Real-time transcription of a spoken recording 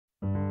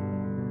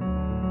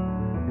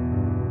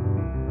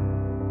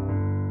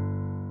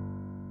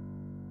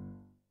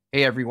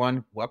Hey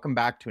everyone, welcome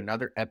back to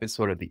another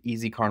episode of the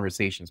Easy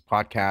Conversations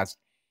podcast,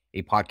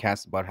 a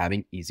podcast about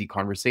having easy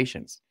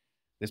conversations.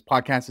 This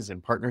podcast is in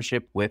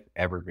partnership with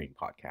Evergreen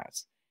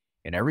Podcasts.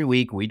 And every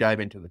week we dive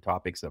into the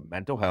topics of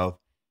mental health,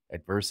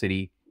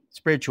 adversity,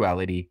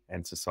 spirituality,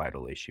 and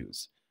societal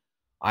issues.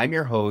 I'm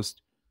your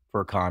host,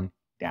 Furkhan.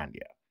 In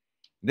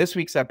this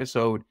week's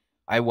episode,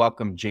 I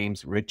welcome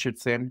James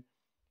Richardson,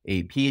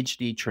 a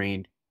Ph.D.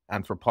 trained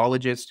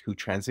anthropologist who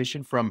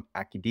transitioned from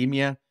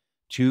academia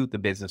to the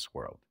business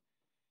world.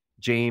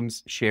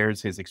 James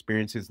shares his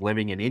experiences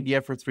living in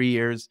India for 3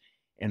 years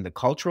and the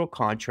cultural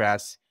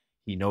contrasts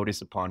he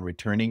noticed upon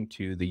returning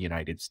to the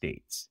United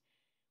States.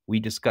 We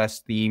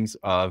discuss themes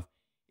of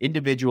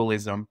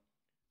individualism,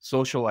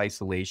 social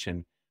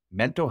isolation,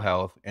 mental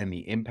health, and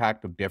the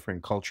impact of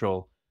different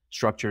cultural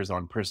structures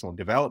on personal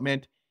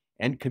development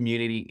and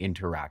community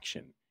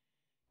interaction.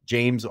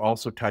 James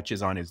also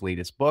touches on his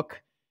latest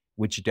book,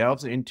 which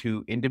delves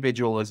into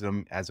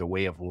individualism as a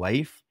way of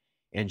life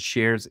and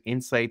shares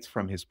insights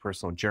from his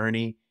personal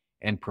journey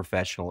and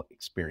professional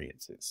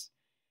experiences.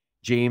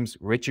 James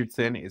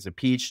Richardson is a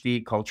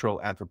Ph.D.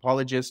 cultural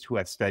anthropologist who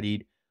has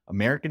studied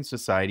American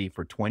society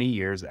for 20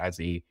 years as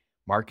a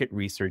market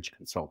research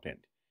consultant.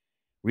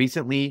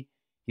 Recently,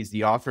 he's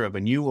the author of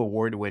a new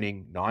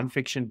award-winning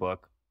nonfiction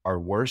book, Our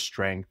Worst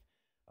Strength,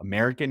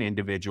 American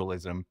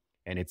Individualism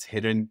and Its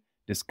Hidden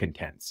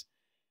Discontents,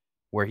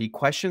 where he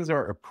questions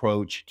our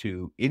approach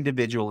to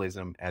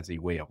individualism as a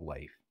way of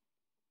life.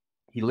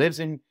 He lives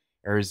in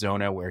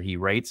Arizona, where he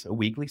writes a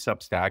weekly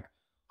Substack,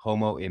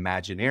 Homo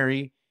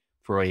Imaginary,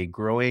 for a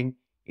growing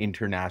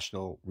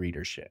international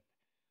readership.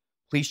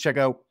 Please check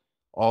out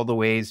all the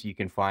ways you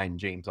can find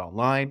James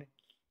online.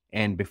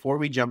 And before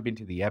we jump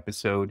into the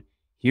episode,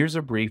 here's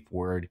a brief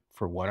word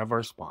for one of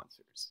our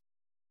sponsors.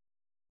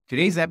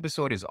 Today's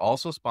episode is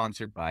also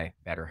sponsored by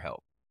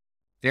BetterHelp.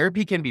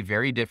 Therapy can be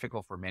very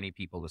difficult for many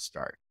people to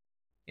start.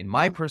 In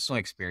my personal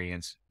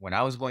experience, when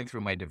I was going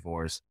through my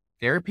divorce,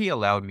 therapy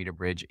allowed me to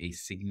bridge a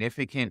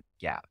significant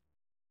gap.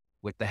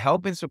 With the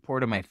help and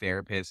support of my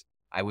therapist,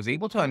 I was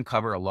able to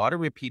uncover a lot of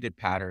repeated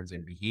patterns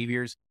and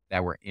behaviors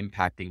that were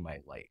impacting my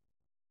life.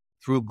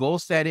 Through goal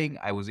setting,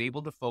 I was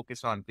able to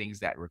focus on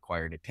things that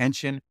required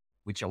attention,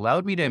 which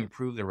allowed me to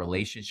improve the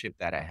relationship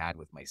that I had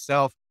with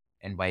myself,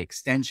 and by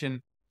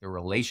extension, the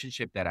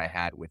relationship that I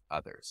had with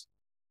others.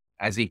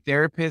 As a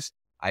therapist,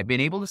 I've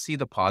been able to see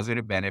the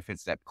positive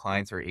benefits that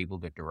clients are able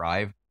to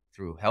derive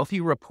through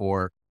healthy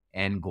rapport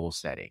and goal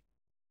setting.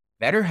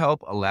 BetterHelp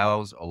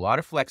allows a lot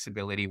of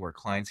flexibility where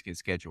clients can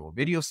schedule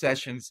video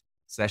sessions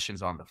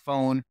on the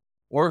phone,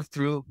 or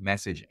through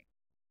messaging.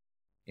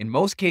 In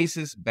most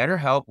cases,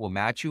 BetterHelp will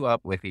match you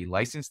up with a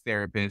licensed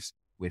therapist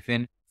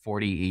within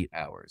 48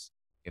 hours.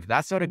 If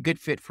that's not a good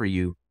fit for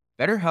you,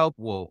 BetterHelp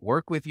will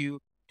work with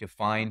you to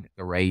find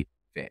the right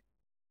fit.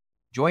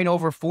 Join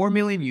over 4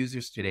 million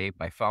users today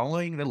by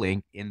following the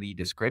link in the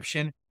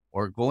description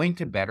or going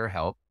to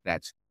BetterHelp,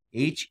 that's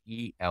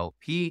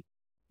HELP,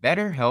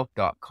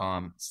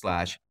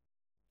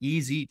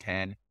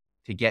 betterhelp.com/easy10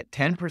 to get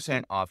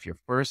 10% off your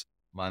first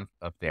month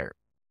of therapy.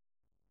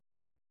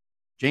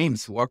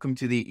 James, welcome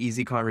to the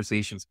Easy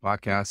Conversations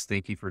podcast.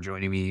 Thank you for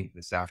joining me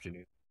this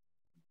afternoon.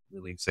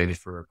 Really excited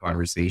for our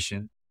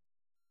conversation.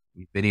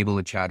 We've been able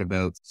to chat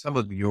about some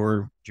of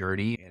your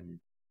journey and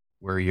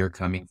where you're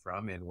coming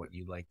from and what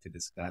you'd like to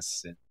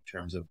discuss in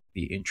terms of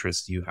the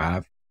interests you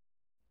have.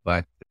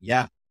 But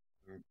yeah,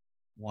 we're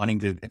wanting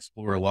to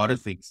explore a lot of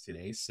things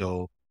today.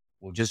 So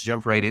we'll just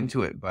jump right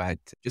into it. But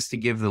just to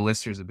give the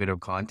listeners a bit of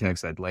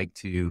context, I'd like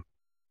to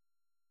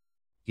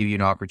give you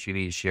an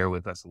opportunity to share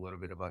with us a little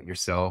bit about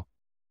yourself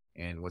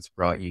and what's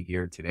brought you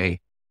here today.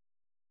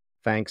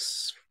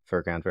 Thanks,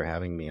 Furkhan, for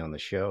having me on the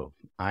show.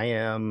 I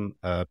am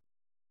a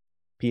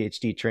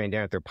PhD trained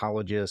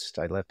anthropologist.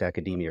 I left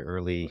academia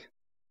early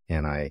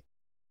and I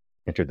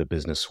entered the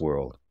business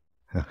world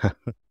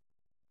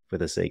for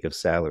the sake of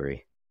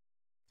salary.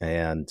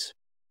 And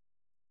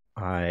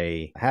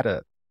I had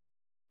a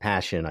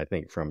passion, I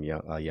think, from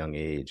a young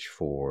age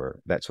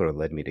for that sort of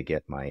led me to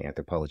get my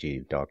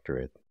anthropology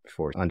doctorate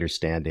for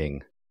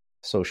understanding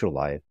social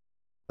life,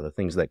 the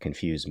things that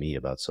confuse me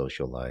about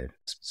social life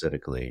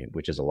specifically,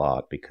 which is a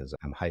lot because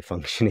I'm high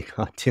functioning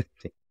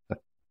autistic.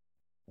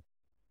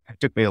 It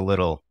took me a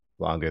little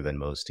longer than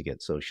most to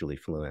get socially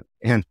fluent.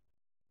 And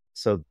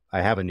so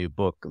I have a new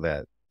book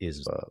that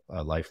is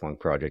a lifelong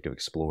project of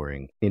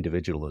exploring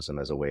individualism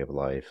as a way of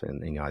life.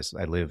 And I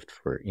lived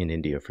in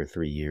India for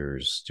 3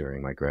 years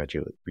during my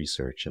graduate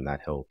research, and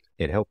that helped.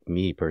 It helped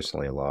me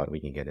personally a lot.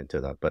 We can get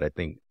into that, but I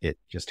think it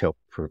just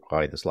helped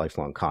provide this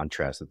lifelong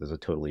contrast that there's a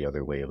totally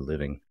other way of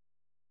living.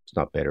 It's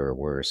not better or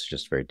worse,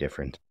 just very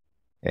different.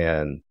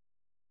 And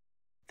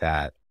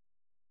that,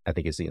 I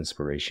think, is the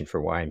inspiration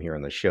for why I'm here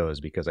on the show, is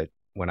because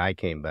when I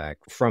came back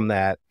from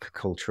that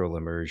cultural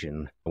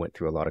immersion, I went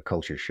through a lot of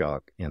culture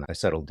shock and I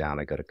settled down.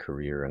 I got a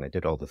career and I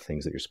did all the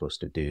things that you're supposed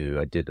to do.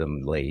 I did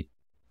them later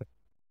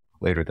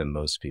than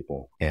most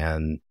people.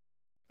 And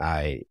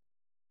I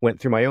went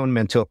through my own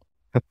mental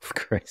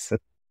crisis.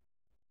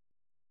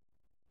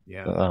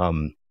 Yeah.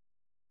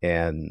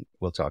 And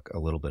we'll talk a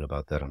little bit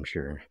about that, I'm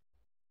sure.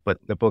 But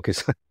the book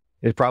is,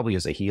 it probably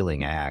is a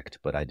healing act,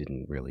 but I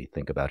didn't really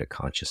think about it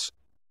conscious.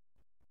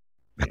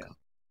 Yeah.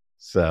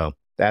 So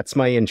that's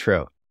my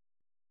intro.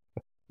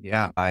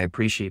 Yeah, I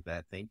appreciate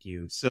that. Thank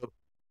you. So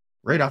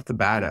right off the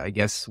bat, I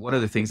guess one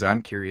of the things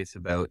I'm curious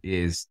about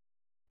is,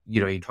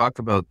 you talked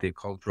about the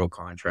cultural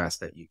contrast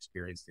that you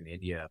experienced in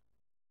India.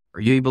 Are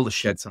you able to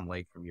shed some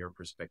light from your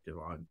perspective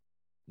on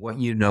what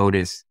you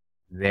noticed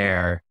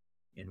there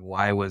and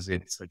why was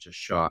it such a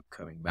shock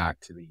coming back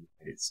to the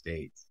United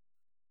States?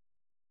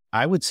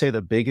 I would say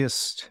the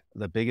biggest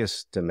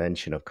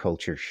dimension of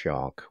culture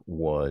shock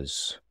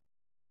was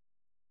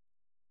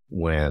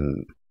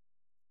when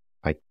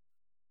I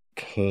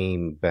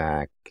came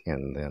back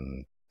and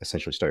then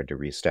essentially started to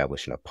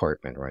reestablish an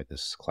apartment, right?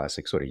 This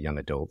classic sort of young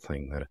adult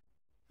thing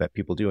that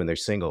people do when they're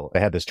single. I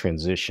had this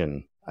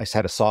transition. I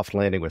had a soft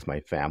landing with my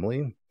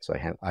family. So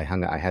I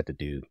had to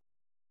do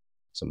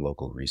some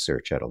local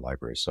research at a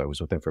library. So I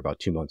was with them for about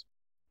 2 months.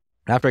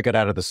 After I got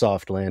out of the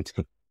soft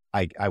landing,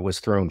 I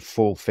was thrown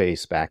full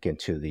face back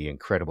into the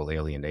incredible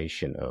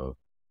alienation of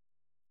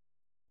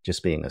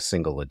just being a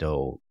single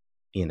adult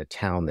in a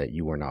town that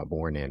you were not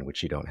born in,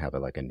 which you don't have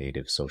like a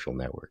native social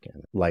network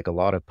in. Like a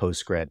lot of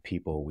post-grad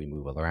people, we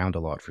move around a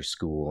lot for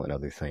school and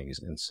other things.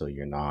 And so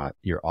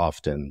you're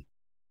often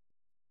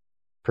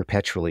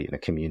perpetually in a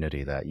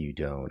community that you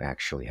don't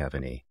actually have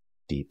any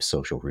deep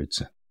social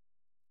roots in.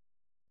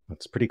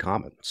 That's pretty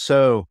common.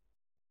 So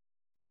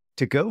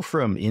to go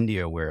from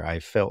India, where I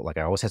felt like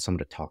I always had someone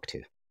to talk to,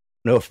 I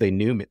don't know if they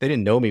knew me, they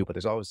didn't know me, but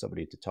there's always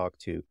somebody to talk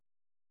to.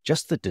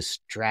 Just the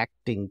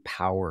distracting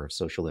power of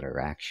social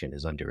interaction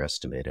is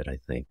underestimated, I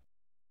think,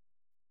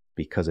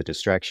 because it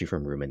distracts you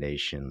from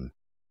rumination,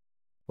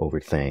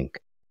 overthink,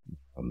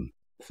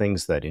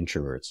 things that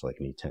introverts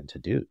like me tend to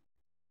do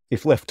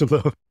if left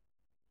alone.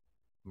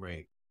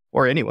 Right.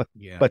 Or anyone,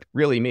 Yeah. but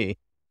really me.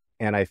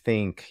 And I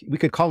think we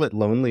could call it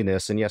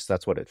loneliness. And yes,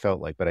 that's what it felt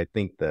like. But I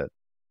think that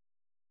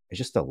it's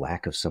just the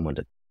lack of someone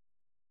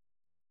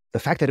the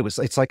fact that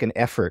it's like an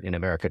effort in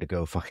America to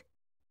go find.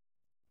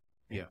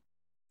 Yeah.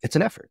 It's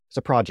an effort. It's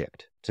a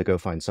project to go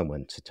find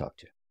someone to talk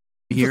to.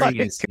 Hearing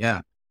is,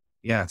 yeah.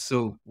 Yeah.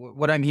 So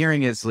what I'm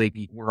hearing is like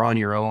you were on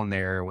your own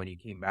there when you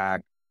came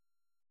back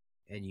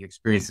and you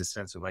experienced a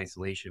sense of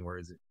isolation,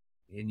 whereas in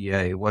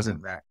India, it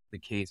wasn't that the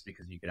case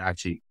because you could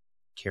actually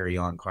carry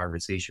on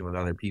conversation with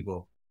other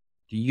people.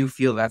 Do you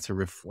feel that's a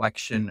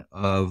reflection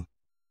of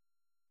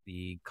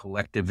the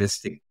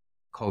collectivistic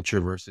culture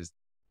versus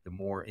the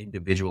more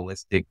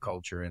individualistic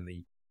culture in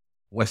the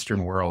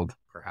Western world,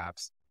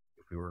 perhaps,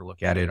 if we were to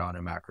look at it on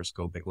a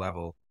macroscopic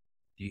level?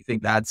 Do you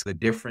think that's the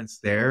difference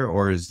there,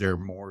 or is there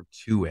more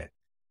to it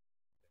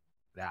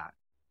that?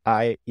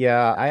 I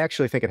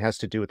actually think it has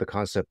to do with the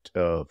concept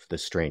of the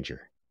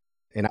stranger.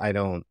 And I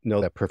don't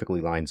know that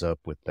perfectly lines up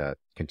with that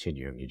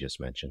continuum you just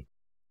mentioned.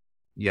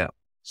 Yeah.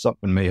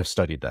 Someone may have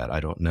studied that. I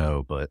don't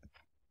know, but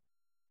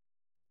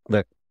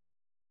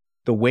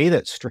the way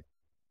that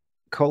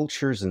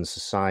cultures and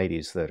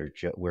societies that are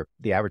where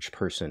the average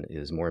person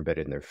is more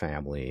embedded in their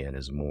family and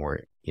is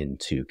more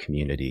into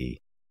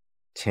community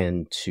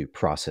tend to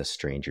process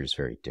strangers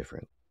very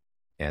different.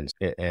 And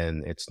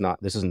it's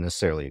not, this isn't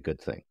necessarily a good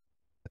thing.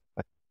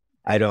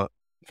 I don't,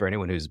 for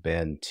anyone who's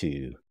been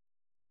to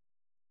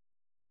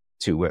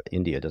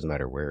India, it doesn't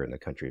matter where in the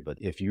country, but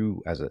if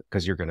you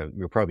because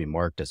you're probably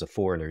marked as a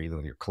foreigner, either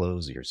with your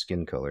clothes or your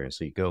skin color. And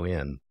so you go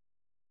in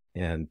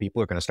and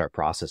people are going to start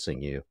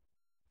processing you.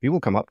 People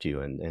come up to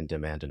you and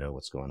demand to know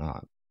what's going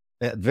on.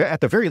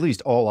 At the very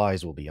least, all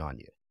eyes will be on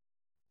you.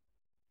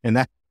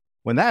 And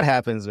when that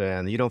happens,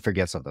 man, you don't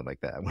forget something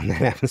like that. When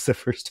that happens the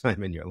first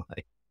time in your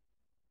life,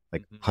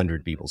 like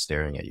 100 people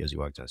staring at you as you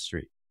walk down the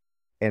street.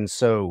 And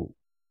so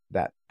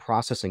that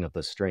processing of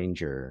the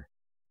stranger,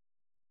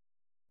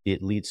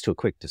 it leads to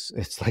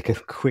it's like a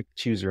quick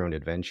choose your own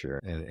adventure.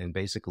 And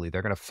basically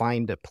they're going to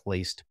find a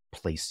place to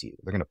place you.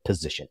 They're going to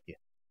position you,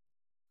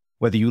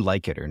 whether you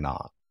like it or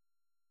not.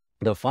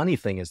 The funny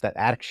thing is that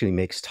actually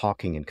makes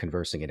talking and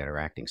conversing and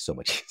interacting so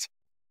much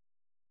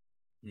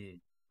easier.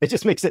 It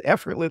just makes it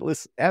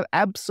effortless,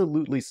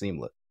 absolutely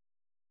seamless.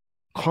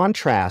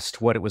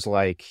 Contrast what it was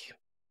like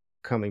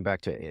coming back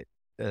to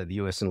the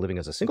US and living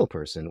as a single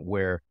person,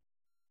 where,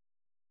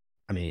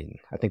 I mean,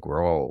 I think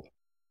we're all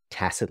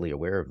tacitly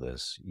aware of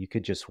this. You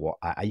could just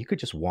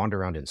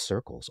wander around in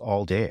circles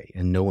all day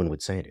and no one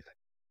would say anything.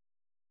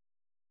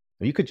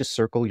 You could just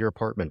circle your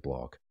apartment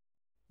block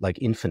like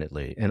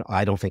infinitely, and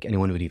I don't think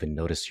anyone would even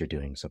notice you're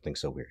doing something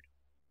so weird,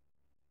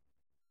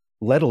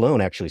 let alone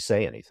actually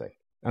say anything,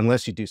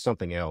 unless you do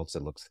something else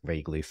that looks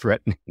vaguely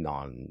threatening.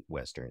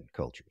 Non-Western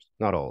cultures,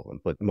 not all of them,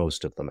 but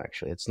most of them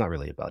actually. It's not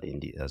really about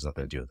India. It has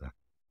nothing to do with that.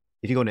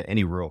 If you go into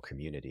any rural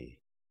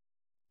community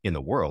in the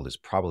world, it's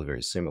probably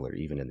very similar,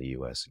 even in the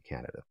US and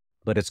Canada.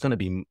 But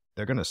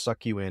they're going to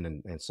suck you in,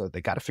 and so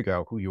they got to figure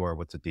out who you are,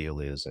 what the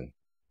deal is, and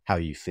how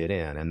you fit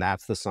in. And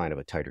that's the sign of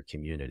a tighter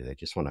community. They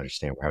just want to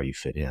understand how you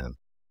fit in.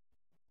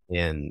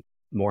 In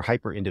more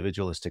hyper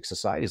individualistic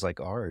societies like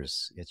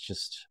ours, it's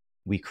just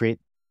we create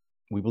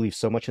we believe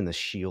so much in the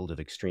shield of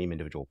extreme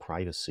individual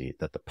privacy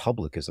that the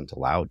public isn't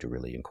allowed to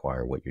really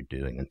inquire what you're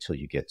doing until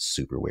you get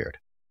super weird.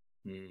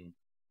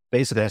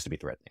 Basically, it has to be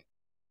threatening.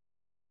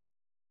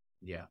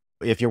 Yeah.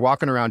 If you're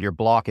walking around your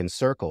block in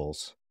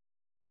circles,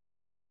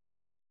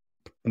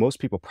 most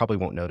people probably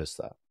won't notice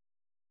that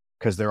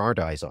because there aren't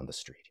eyes on the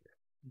street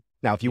here.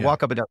 Now, if you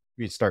walk up and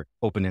you start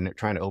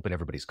trying to open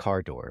everybody's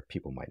car door,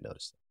 people might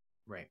notice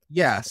that. Right.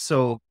 Yeah.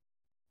 So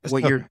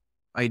what you're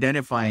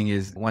identifying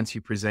is once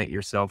you present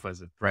yourself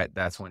as a threat,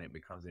 that's when it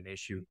becomes an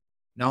issue.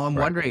 Now I'm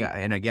wondering,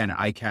 and again,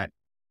 I can't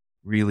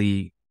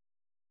really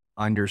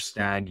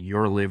understand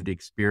your lived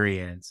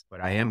experience, but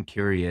I am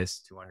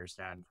curious to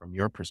understand from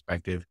your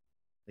perspective,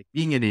 like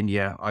being in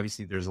India,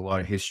 obviously there's a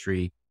lot of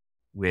history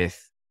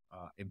with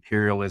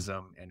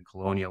imperialism and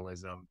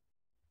colonialism,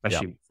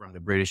 especially from the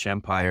British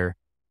Empire.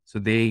 So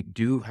they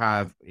do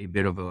have a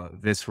bit of a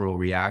visceral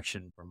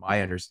reaction, from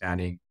my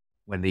understanding,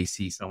 when they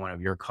see someone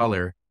of your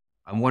color.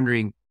 I'm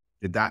wondering,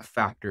 did that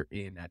factor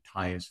in at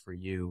times for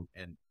you?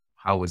 And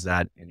how was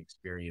that an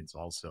experience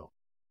also?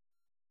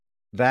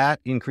 That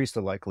increased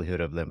the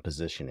likelihood of them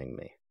positioning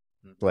me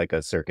like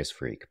a circus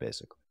freak,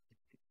 basically.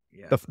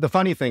 Yeah. The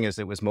funny thing is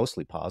it was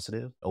mostly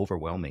positive,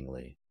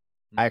 overwhelmingly.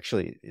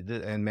 Actually,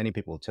 and many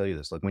people will tell you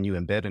this, like when you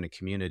embed in a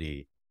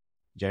community,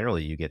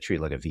 generally you get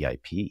treated like a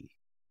VIP,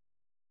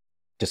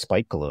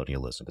 despite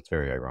colonialism. It's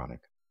very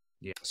ironic.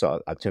 Yeah.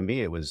 So to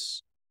me, it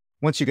was,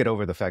 once you get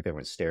over the fact that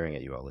everyone's staring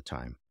at you all the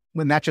time,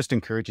 when that just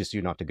encourages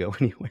you not to go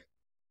anywhere.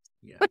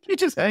 Yeah. You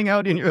just hang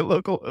out in your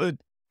local hood.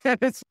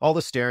 It's all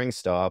the staring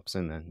stops,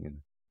 and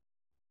then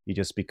you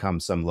just become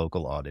some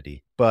local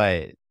oddity.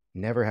 But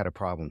never had a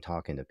problem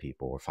talking to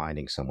people or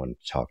finding someone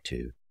to talk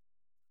to.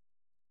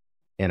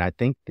 And I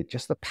think that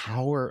just the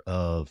power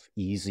of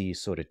easy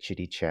sort of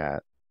chitty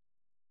chat,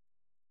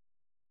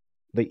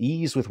 the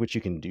ease with which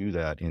you can do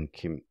that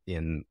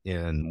in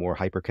more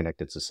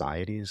hyper-connected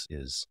societies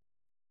is,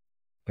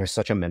 there's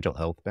such a mental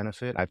health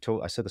benefit. I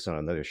said this on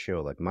another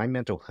show, like my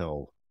mental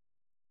health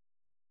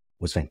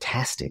was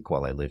fantastic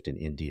while I lived in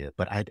India,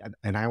 but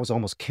I was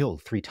almost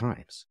killed 3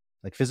 times,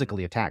 like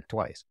physically attacked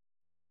twice.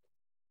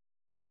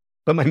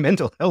 But my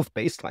mental health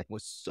baseline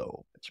was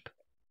so much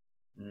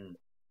better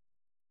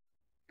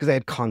because I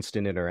had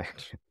constant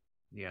interaction.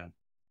 Yeah.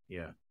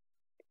 Yeah.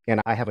 And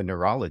I have a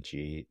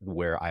neurology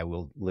where I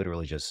will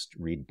literally just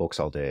read books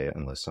all day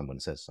unless someone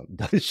says something.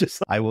 It's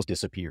just, I will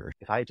disappear.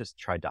 If I just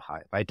tried to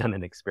hide, if I had done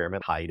an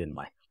experiment, hide in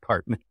my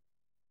apartment,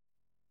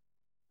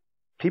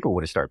 people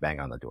would have started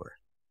banging on the door.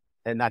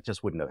 And that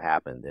just wouldn't have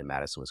happened in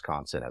Madison,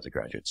 Wisconsin as a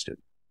graduate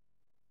student.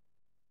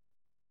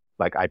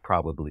 Like I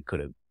probably could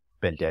have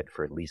been dead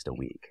for at least a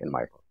week in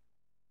my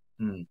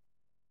apartment.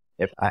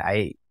 If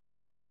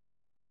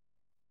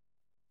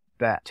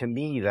that, to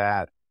me,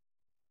 that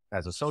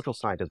as a social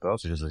scientist, but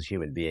also just as a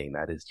human being,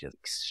 that is just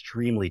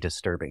extremely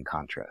disturbing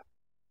contrast,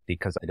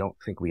 because I don't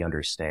think we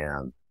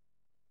understand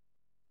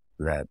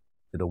that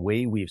the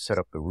way we've set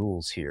up the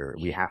rules here,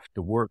 we have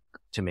to work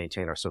to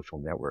maintain our social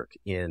network.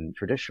 In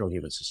traditional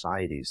human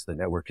societies, the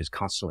network is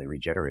constantly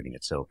regenerating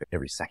itself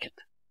every second.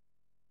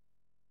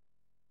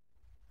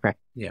 Right?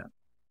 Yeah.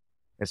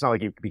 It's not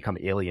like you become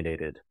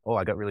alienated. Oh,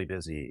 I got really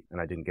busy and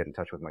I didn't get in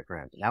touch with my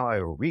friends. Now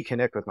I will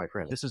reconnect with my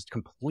friends. This is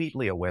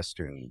completely a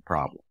Western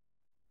problem.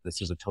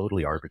 This is a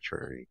totally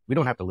arbitrary. We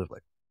don't have to live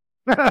like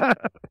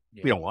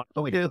we don't want,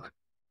 but we do.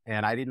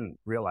 And I didn't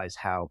realize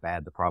how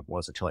bad the problem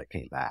was until I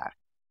came back.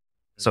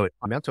 So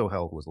my mental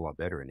health was a lot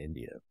better in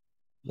India,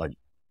 like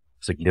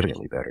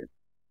significantly better.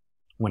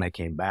 When I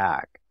came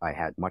back, I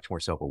had much more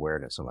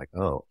self-awareness. I'm like,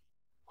 oh,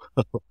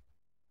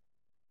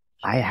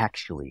 I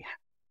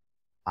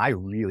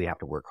really have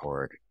to work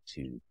hard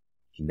to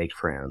make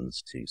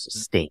friends, to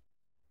sustain,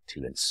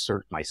 to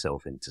insert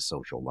myself into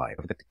social life.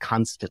 I have to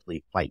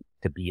constantly fight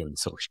to be in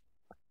social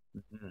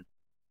life.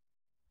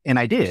 And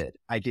I did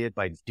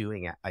by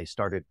I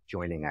started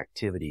joining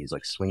activities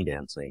like swing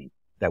dancing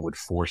that would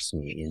force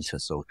me into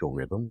social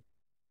rhythm.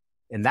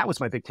 And that was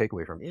my big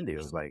takeaway from India. It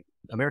was like,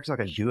 America's not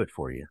going to do it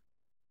for you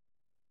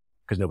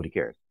because nobody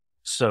cares.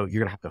 So you're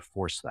going to have to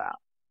force that.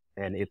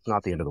 And it's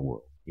not the end of the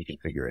world. You can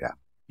figure it out.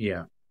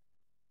 Yeah.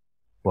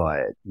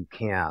 But you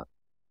can't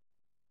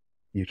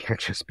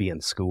just be in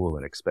school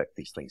and expect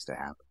these things to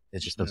happen. It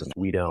just doesn't.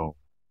 We don't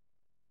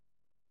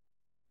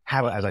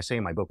have, as I say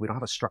in my book, we don't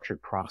have a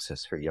structured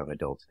process for young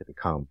adults to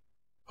become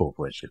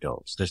full-fledged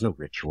adults. There's no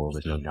ritual.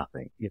 There's no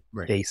nothing. It's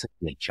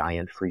basically a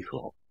giant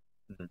free-for-all.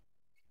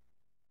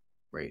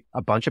 Right.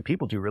 A bunch of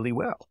people do really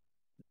well.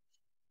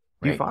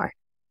 Do fine.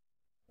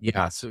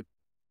 Yeah. So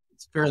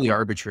it's fairly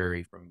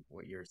arbitrary from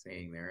what you're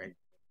saying there. And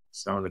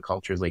some of the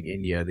cultures like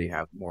India, they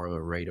have more of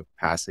a rite of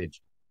passage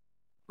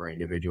for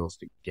individuals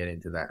to get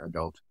into that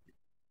adult.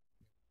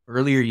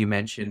 Earlier, you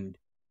mentioned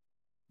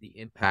the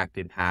impact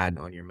it had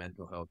on your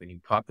mental health, and you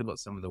talked about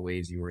some of the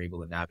ways you were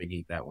able to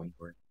navigate that when you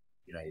were in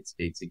the United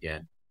States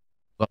again.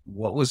 But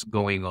what was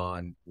going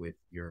on with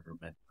your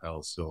mental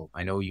health? So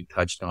I know you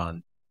touched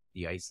on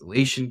the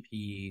isolation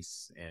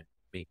piece and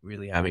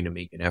really having to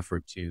make an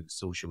effort to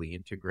socially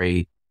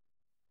integrate.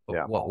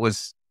 But what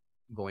was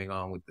going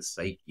on with the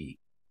psyche?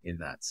 in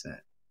that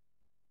sense?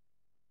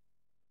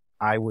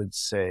 I would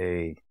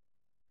say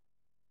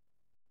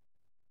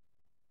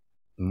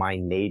my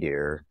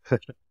nadir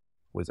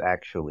was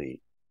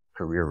actually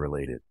career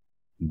related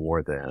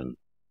more than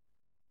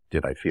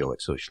did I feel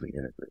like socially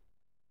integrated,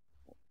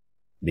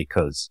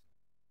 because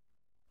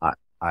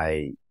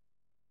I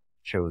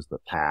chose the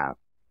path.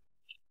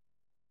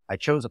 I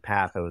chose a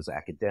path that was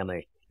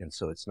academic. And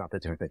so it's not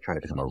that they're trying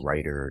to become a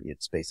writer.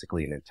 It's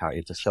basically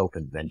it's a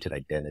self-invented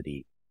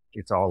identity.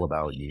 It's all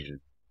about you,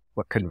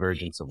 what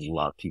convergence of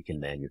luck you can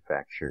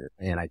manufacture.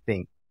 And I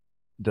think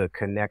the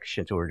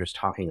connection to what we were just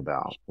talking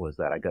about was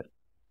that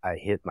I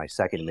hit my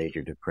second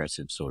major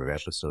depressive sort of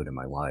episode in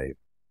my life,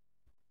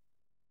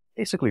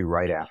 basically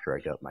right after I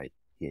got my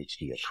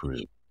Ph.D.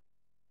 approved.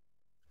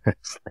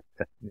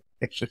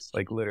 It's just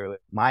like literally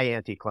my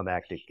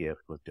anticlimactic gift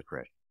was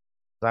depression.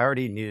 I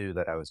already knew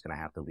that I was going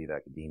to have to leave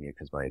academia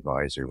because my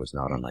advisor was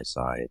not on my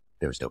side.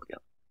 There was nobody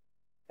else.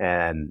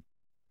 And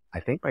I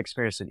think my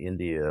experience in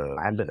India,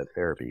 I hadn't been to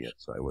therapy yet,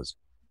 so I was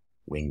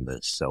winging the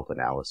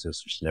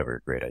self-analysis, which is never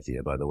a great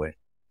idea, by the way,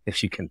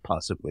 if you can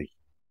possibly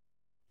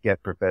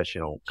get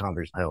professional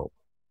converse help.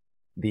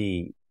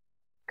 The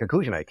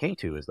conclusion I came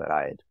to is that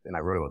and I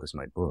wrote about this in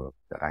my book,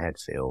 that I had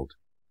failed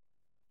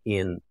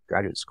in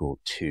graduate school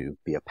to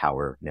be a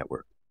power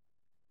network.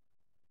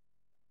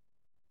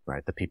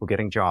 Right? The people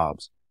getting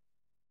jobs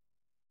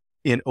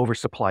in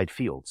oversupplied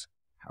fields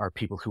are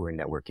people who are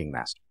networking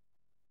masters.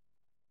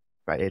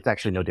 Right? It's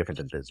actually no different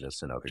than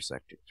business and other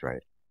sectors,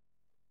 right?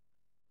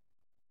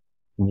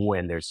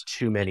 When there's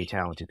too many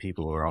talented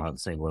people who are all have the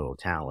same level of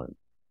talent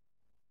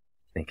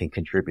and can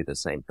contribute the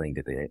same thing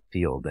to the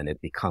field, then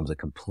it becomes a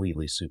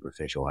completely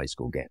superficial high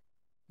school game.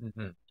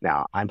 Mm-hmm.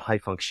 Now, I'm high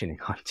functioning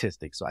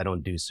autistic, so I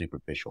don't do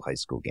superficial high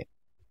school game.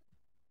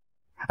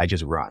 I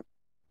just run.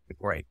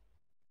 Right.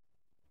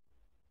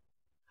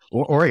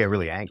 Or I get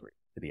really angry,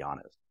 to be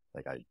honest.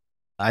 Like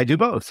I do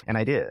both, and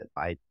I did.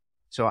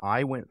 So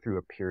I went through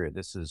a period.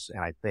 And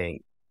I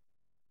think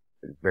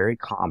very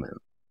common.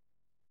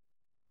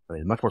 I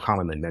mean, much more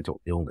common than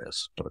mental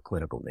illness of a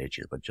clinical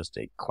nature, but just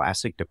a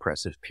classic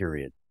depressive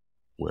period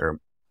where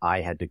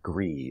I had to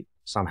grieve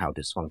somehow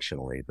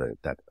dysfunctionally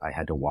that I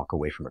had to walk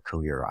away from a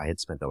career I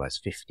had spent the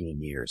last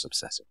 15 years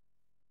obsessing.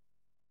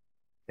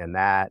 And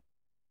that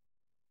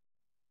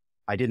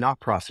I did not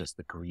process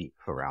the grief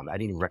around that. I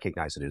didn't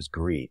recognize it as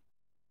grief.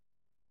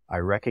 I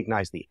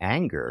recognized the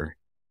anger,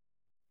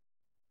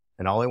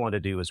 and all I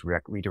wanted to do was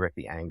redirect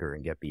the anger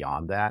and get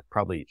beyond that.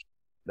 Probably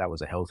that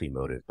was a healthy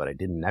motive, but I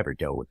never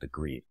dealt with the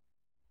grief.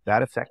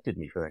 That affected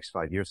me for the next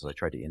 5 years as I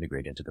tried to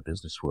integrate into the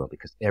business world,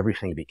 because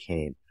everything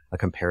became a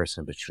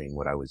comparison between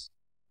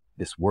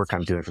this work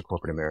I'm doing for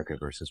corporate America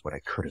versus what I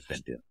could have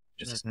been doing.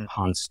 Just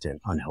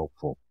constant,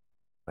 unhelpful.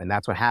 And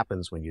that's what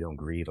happens when you don't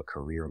grieve a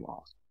career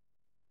loss.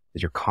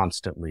 Is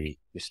you're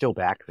still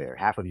back there.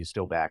 Half of you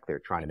still back there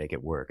trying to make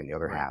it work, and the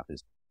other half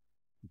is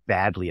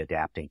badly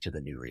adapting to the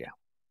new reality.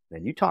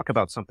 And you talk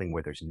about something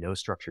where there's no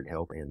structured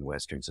help in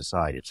Western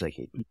society. It's like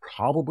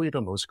probably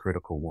the most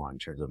critical one in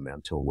terms of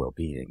mental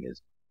well-being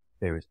is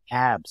there is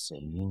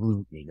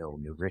absolutely no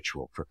new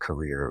ritual for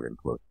career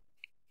employment.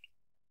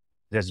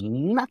 There's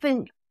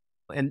nothing.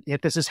 And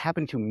yet this is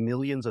happening to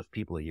millions of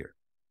people a year.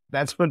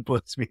 That's what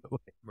blows me away.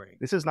 Right.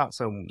 This is not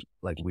some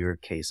like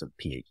weird case of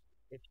PhD.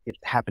 It's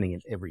happening in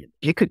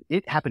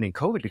it happened in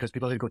COVID because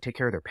people had to go take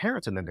care of their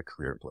parents and then their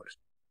career employers.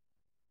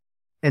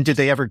 And did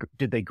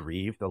they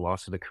grieve the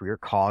loss of the career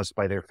caused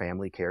by their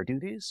family care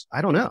duties?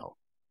 I don't know.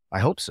 I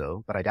hope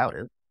so, but I doubt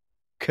it,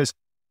 because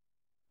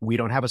we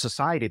don't have a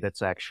society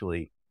that's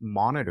actually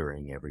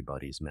monitoring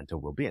everybody's mental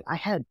well-being.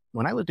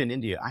 When I lived in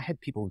India, I had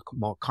people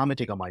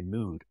commenting on my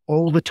mood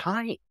all the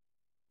time.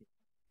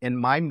 And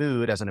my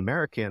mood as an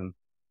American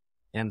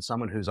and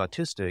someone who's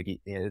autistic,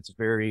 it's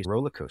very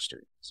roller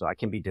coaster. So I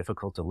can be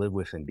difficult to live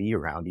with and be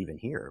around even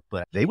here,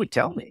 but they would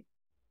tell me.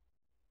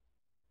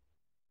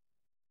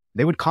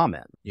 They would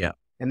comment. Yeah.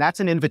 And that's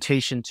an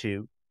invitation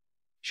to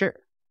share.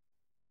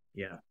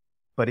 Yeah.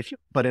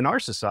 But in our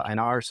society, in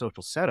our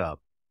social setup,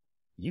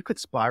 you could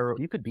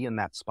be in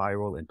that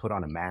spiral and put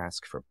on a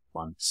mask for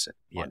months and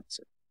months.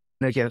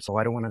 And again, so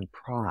I don't want to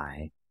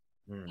pry.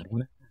 I don't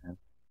want to,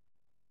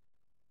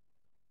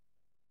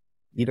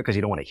 either because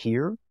you don't want to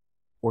hear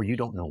or you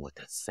don't know what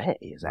to say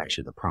is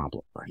actually the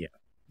problem. Right?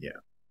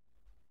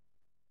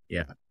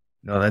 Yeah.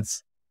 No,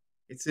 it's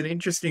an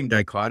interesting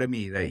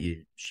dichotomy that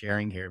you're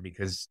sharing here,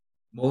 because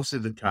most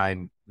of the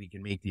time we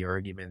can make the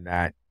argument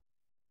that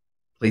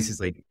places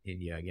like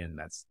India, again,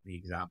 that's the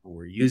example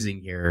we're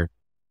using here,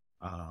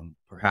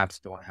 perhaps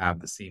don't have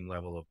the same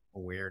level of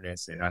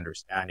awareness and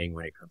understanding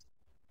when it comes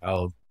to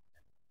health.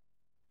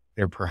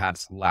 They're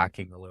perhaps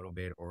lacking a little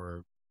bit,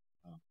 or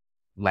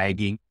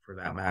lagging for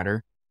that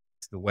matter.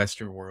 It's the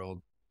Western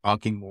world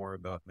talking more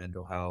about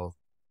mental health,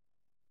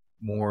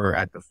 more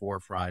at the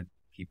forefront,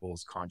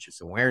 people's conscious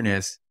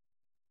awareness.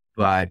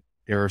 But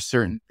there are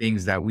certain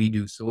things that we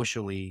do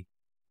socially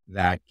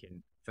that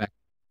can affect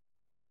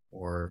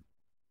or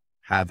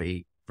have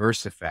a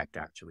adverse effect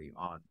actually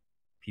on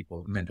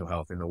people's mental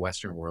health in the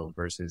Western world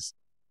versus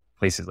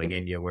places like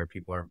India where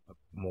people are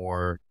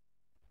more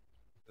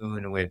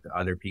tune with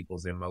other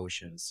people's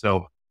emotions.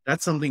 So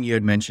that's something you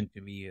had mentioned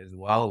to me as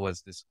well,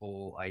 was this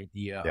whole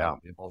idea Yeah. of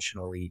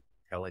emotionally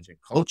intelligent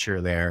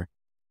culture there.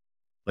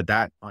 But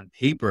that on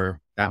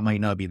paper, that might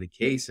not be the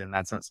case. And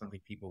that's not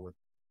something people would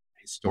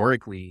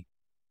historically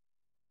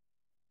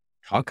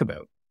talk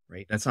about,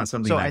 right? That's not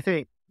something So that, I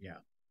think, yeah.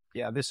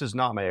 yeah, this is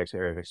not my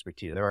area of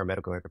expertise. There are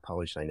medical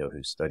anthropologists I know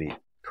who study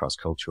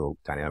cross-cultural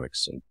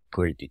dynamics in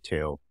great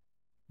detail,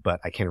 but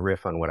I can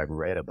riff on what I've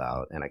read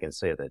about, and I can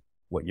say that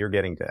what you're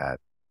getting at,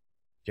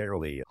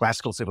 generally,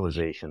 classical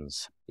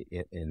civilizations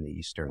in the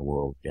Eastern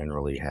world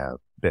generally have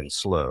been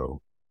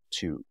slow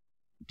to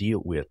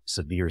deal with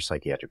severe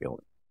psychiatric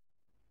illness.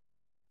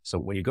 So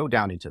when you go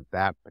down into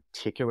that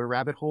particular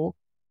rabbit hole,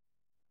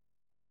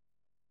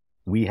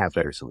 we have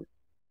better solutions.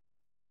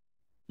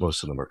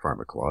 Most of them are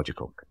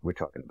pharmacological. We're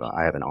talking about,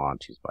 I have an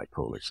aunt who's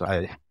bipolar, so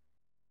I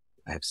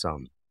have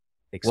some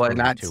exposure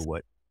to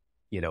what,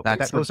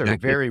 those are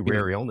very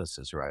rare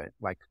illnesses, right?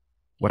 Like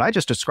what I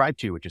just described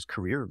to you, which is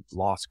career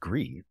loss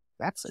grief,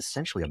 that's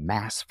essentially a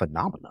mass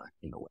phenomenon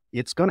in a way.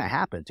 It's going to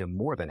happen to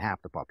more than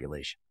half the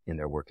population in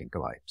their working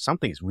life.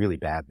 Something's really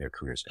bad in their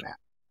careers going to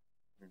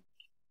happen.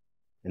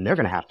 And they're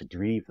going to have to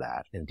grieve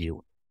that and deal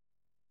with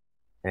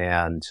it.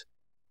 And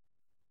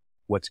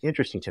what's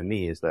interesting to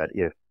me is that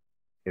if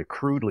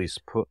crudely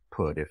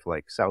put, if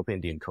like South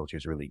Indian culture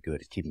is really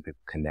good at keeping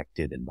people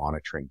connected and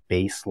monitoring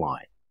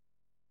baseline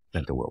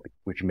mental well-being,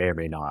 which may or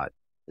may not,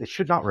 it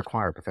should not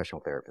require a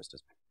professional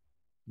therapist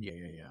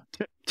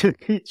to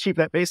keep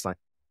that baseline.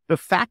 The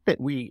fact that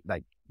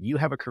you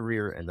have a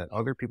career and that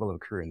other people have a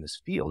career in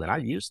this field, and I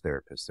use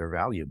therapists, they're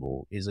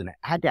valuable, is an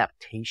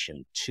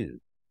adaptation to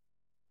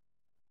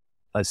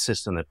a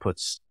system that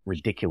puts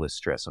ridiculous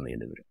stress on the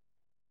individual.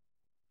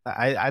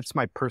 That's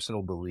my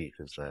personal belief,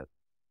 is that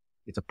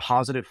it's a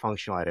positive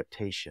functional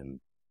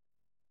adaptation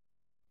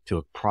to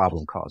a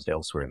problem caused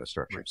elsewhere in the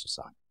structure of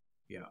society.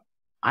 Yeah.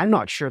 I'm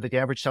not sure that the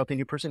average South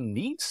Indian person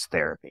needs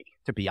therapy,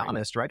 to be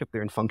honest, right? If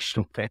they're in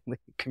functional family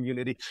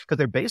community, because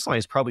their baseline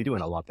is probably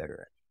doing a lot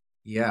better.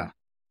 Yeah.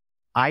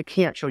 I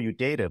can't show you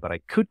data, but I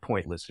could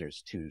point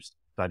listeners to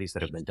studies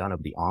that have been done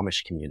of the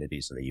Amish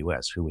communities in the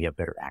U.S. who we have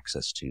better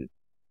access to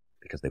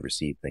because they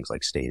receive things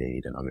like state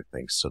aid and other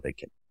things, so they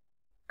can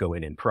go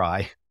in and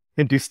pry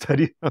and do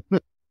studies on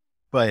it.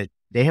 But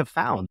they have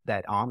found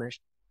that Amish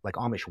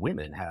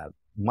women have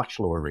much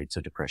lower rates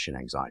of depression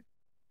and anxiety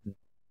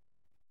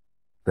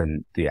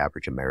than the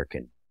average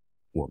American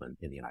woman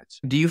in the United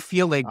States. Do you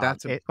feel like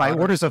that's by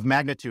orders of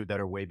magnitude that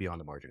are way beyond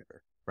the margin of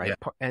error, right?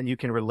 Yeah. And you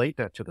can relate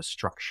that to the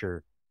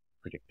structure,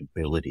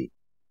 predictability,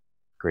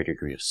 greater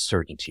degree of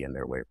certainty in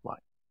their way of life.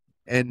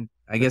 And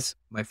I guess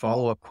my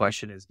follow-up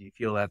question is, do you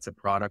feel that's a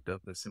product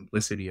of the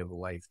simplicity of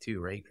life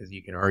too, right? Because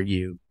you can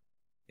argue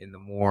in the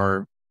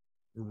more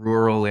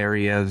rural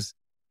areas,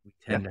 we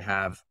tend to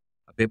have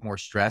a bit more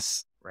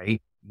stress,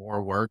 right?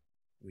 More work.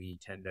 We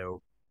tend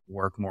to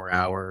work more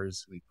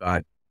hours. We've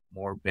got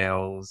more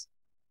bills,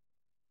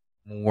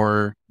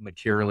 more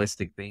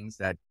materialistic things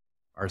that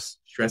are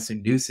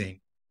stress-inducing.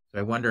 So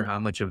I wonder how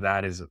much of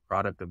that is a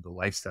product of the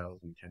lifestyles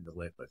we tend to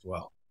live as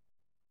well.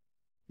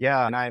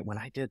 Yeah, and when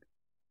I did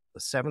the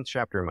 7th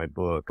chapter of my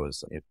book,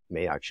 it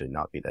may actually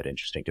not be that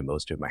interesting to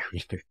most of my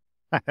readers.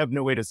 I have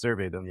no way to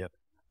survey them yet,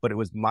 but it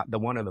was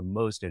one of the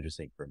most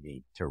interesting for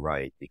me to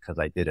write, because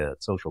I did a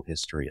social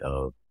history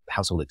of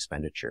household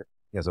expenditure.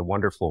 There's a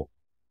wonderful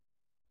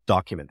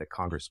document that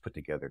Congress put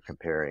together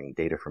comparing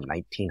data from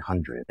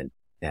 1900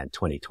 and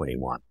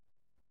 2021.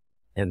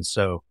 And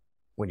so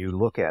when you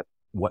look at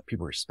what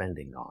people are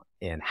spending on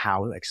and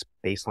how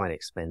baseline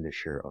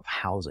expenditure of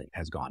housing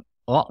has gone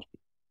up,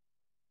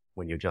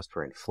 when you adjust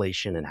for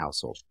inflation and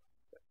households,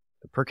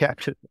 the per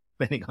capita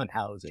spending on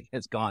housing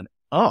has gone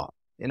up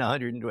in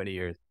 120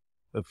 years.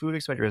 The food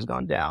expenditure has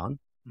gone down.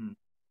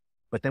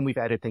 But then we've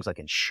added things like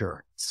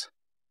insurance.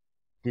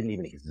 Didn't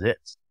even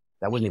exist.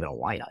 That wasn't even a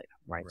line item,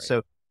 right?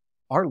 So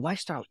our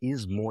lifestyle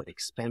is more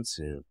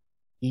expensive,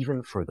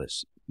 even for the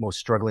most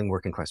struggling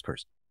working class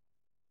person.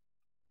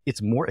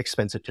 It's more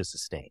expensive to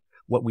sustain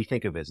what we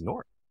think of as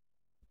normal.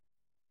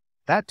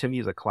 That to me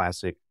is a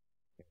classic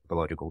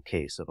anthropological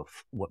case of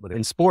what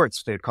in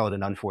sports, they'd call it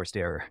an unforced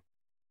error.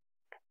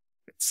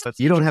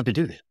 You don't have to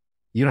do that.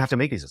 You don't have to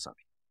make these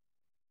assumptions,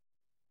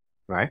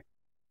 right?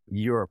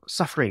 Your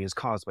suffering is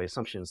caused by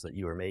assumptions that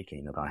you are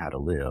making about how to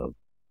live.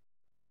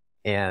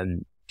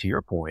 And to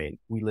your point,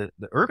 the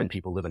urban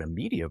people live in a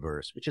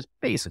mediaverse, which is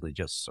basically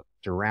just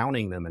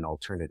drowning them in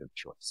alternative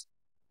choice,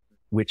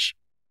 which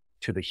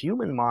to the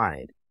human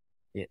mind,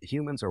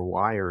 humans are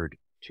wired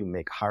to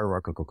make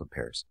hierarchical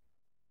comparison.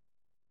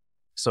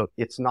 So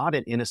it's not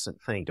an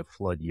innocent thing to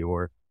flood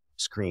your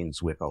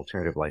screens with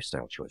alternative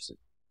lifestyle choices.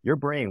 Your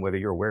brain, whether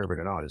you're aware of it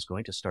or not, is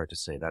going to start to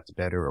say, that's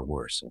better or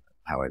worse than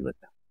how I live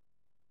now.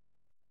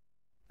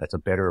 That's a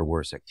better or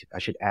worse activity. I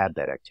should add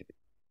that activity.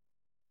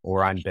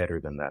 Or I'm better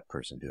than that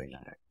person doing that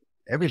activity.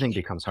 Everything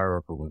becomes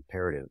hierarchical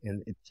imperative,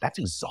 and that's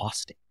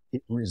exhausting.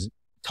 It is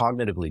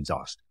cognitively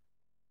exhausting.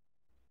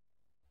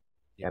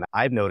 And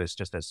I've noticed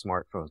just as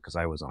smartphones, because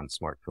I was on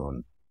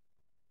smartphone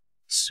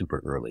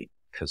super early,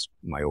 because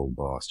my old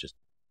boss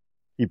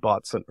he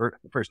bought some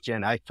first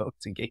gen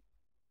iPhones and gave.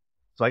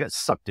 So I got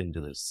sucked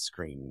into this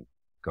screen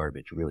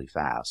garbage really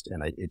fast.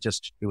 And it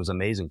was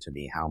amazing to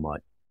me how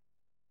much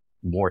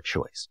more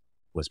choice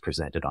was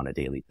presented on a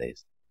daily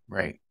basis.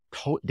 Right.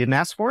 Didn't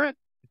ask for it.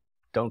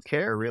 Don't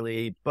care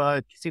really.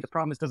 But see, the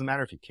problem is it doesn't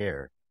matter if you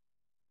care.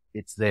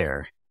 It's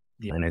there.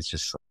 Yeah. And it's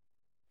just,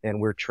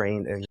 and we're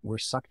trained and we're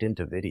sucked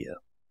into video.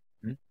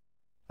 Mm-hmm.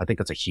 I think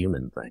that's a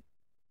human thing.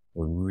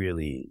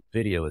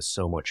 Video is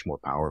so much more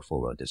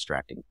powerful a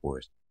distracting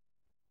force.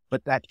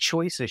 But that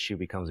choice issue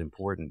becomes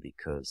important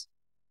because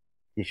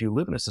if you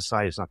live in a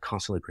society that's not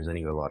constantly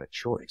presenting you a lot of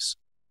choice,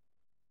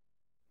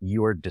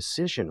 your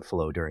decision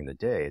flow during the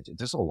day,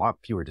 there's a lot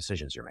fewer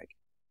decisions you're making.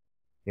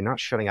 You're not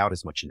shutting out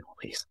as much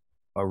noise.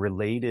 A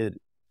related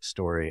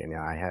story,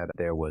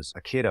 there was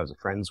a kid I was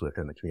friends with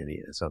in the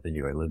community in South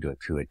India I lived with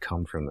who had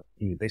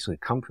basically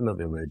come from the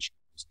village,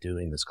 was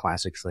doing this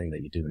classic thing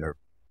that you do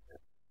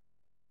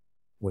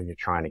when you're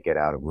trying to get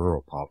out of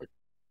rural poverty,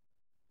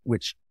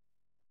 which,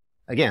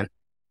 again,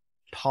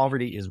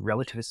 poverty is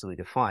relatively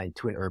defined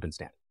to an urban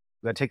standard.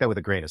 You got to take that with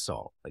a grain of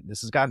salt. Like,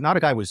 this is not a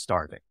guy who was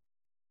starving,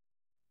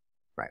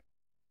 right?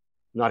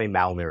 Not a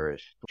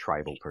malnourished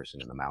tribal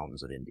person in the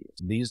mountains of India.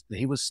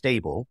 He was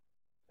stable.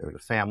 There was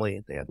a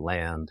family. They had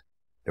land.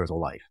 There was a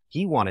life.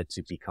 He wanted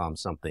to become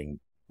something,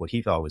 what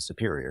he thought was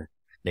superior,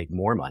 make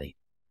more money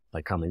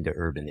by coming to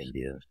urban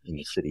India in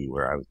the city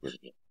where I was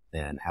living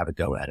and have a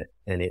go at it.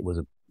 And it was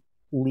a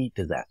complete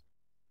disaster.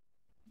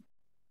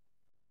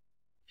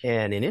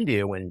 And in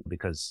India,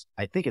 because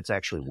I think it's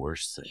actually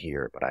worse than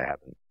here, but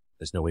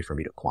there's no way for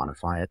me to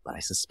quantify it, but I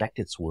suspect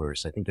it's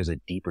worse. I think there's a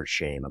deeper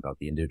shame about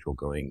the individual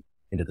going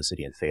into the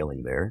city and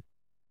failing there.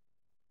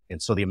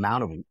 And so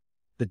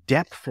the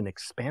depth and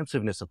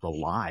expansiveness of the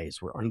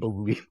lies were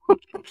unbelievable.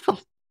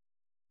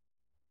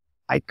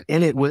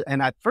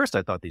 And at first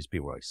I thought these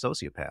people were like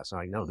sociopaths.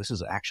 And I know this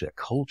is actually a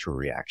cultural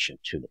reaction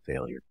to the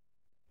failure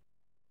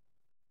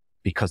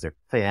because their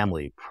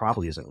family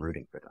probably isn't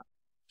rooting for them.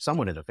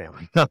 Someone in the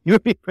family.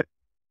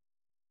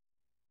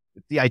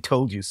 The I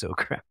told you so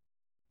crap.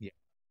 Yeah.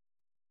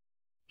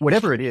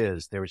 Whatever it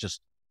is, there was just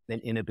an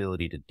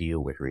inability to deal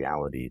with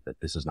reality that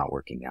this is not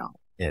working out.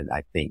 And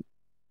I think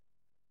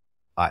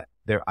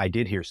I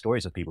did hear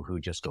stories of people who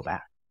just go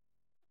back.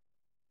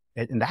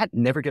 And that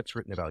never gets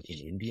written about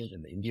in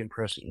the Indian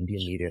press, the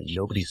Indian media.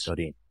 Nobody's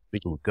studying.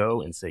 People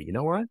go and say, you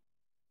know what?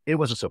 It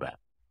wasn't so bad.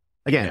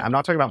 Again, I'm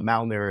not talking about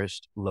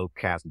malnourished,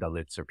 low-caste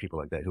Dalits or people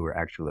like that who are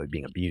actually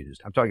being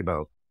abused. I'm talking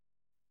about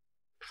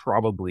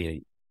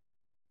probably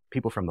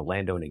people from the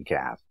landowning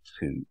caste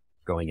who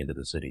going into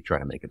the city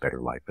trying to make a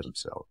better life for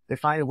themselves. They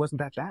find it wasn't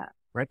that bad,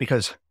 right?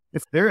 Because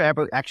if they're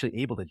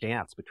actually able to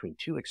dance between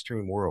two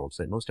extreme worlds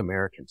that most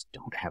Americans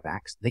don't have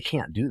access, they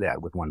can't do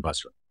that with one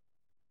bus ride.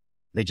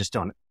 They just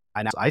don't.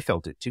 And I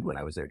felt it too when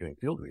I was there doing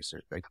field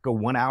research. I could go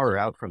 1 hour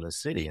out from the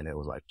city and it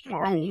was like,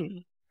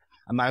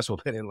 I might as well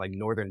put in like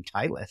northern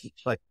Thailand,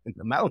 like in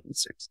the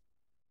mountains.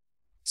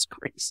 It's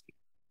crazy.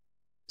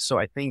 So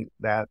I think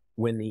that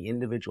when the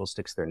individual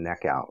sticks their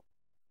neck out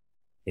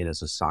in a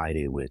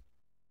society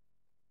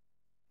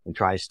and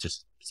tries to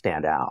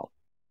stand out,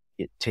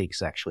 it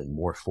takes actually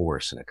more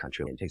force in a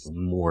country. It takes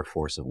more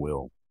force of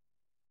will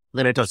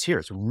than it does here.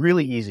 It's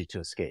really easy to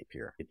escape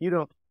here.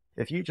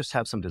 If you just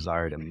have some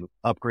desire to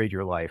upgrade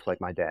your life,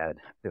 like my dad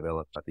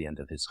developed at the end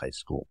of his high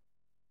school,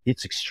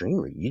 it's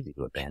extremely easy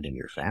to abandon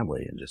your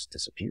family and just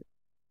disappear.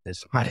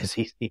 It's not as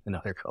easy in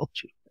other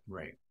cultures.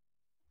 Right.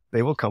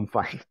 They will come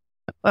find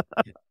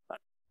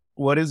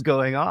what is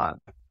going on.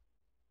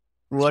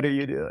 What are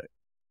you doing?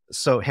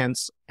 So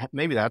hence,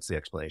 maybe that's the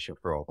explanation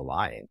for all the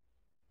lying.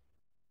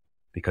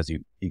 Because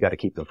you got to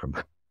keep them from,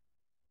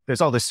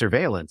 there's all this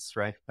surveillance,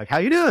 right? Like, how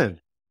you doing?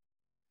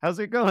 How's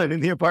it going?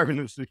 In the apartment,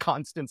 there's the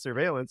constant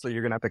surveillance. So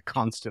you're going to have to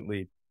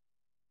constantly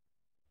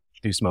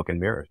do smoke and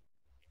mirrors.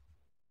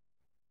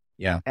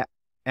 Yeah.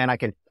 And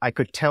I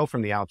could tell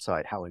from the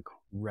outside how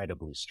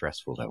incredibly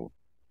stressful that was.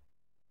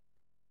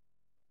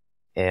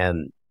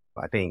 And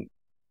I think,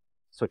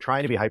 so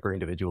trying to be hyper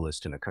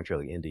individualist in a country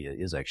like India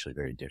is actually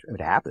very different.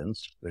 It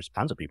happens. There's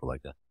tons of people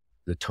like that.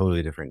 It's a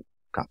totally different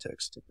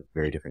context, a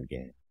very different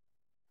game.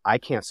 I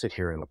can't sit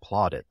here and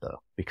applaud it though,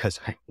 because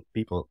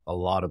a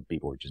lot of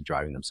people are just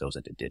driving themselves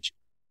into ditch.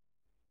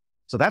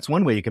 So that's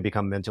one way you can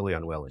become mentally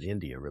unwell in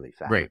India really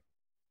fast. Right.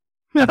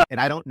 And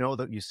I don't know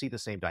that you see the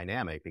same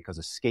dynamic because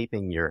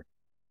escaping your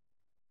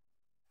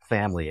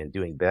family and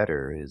doing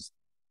better is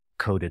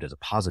coded as a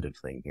positive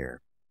thing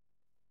here.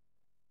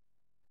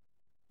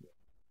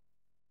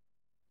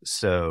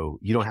 So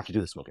you don't have to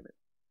do the smoking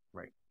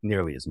right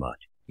nearly as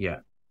much. Yeah.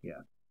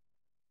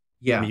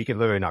 I mean, you can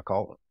literally not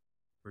call them.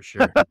 For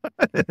sure.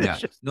 Yeah.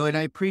 No, and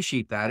I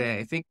appreciate that. And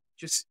I think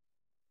just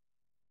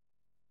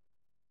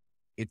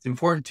it's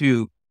important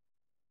to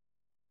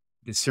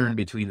discern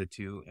between the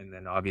two, and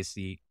then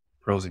obviously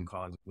pros and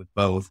cons with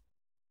both.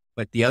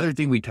 But the other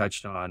thing we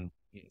touched on,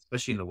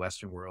 especially in the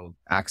Western world,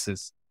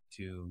 access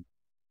to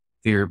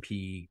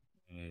therapy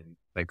and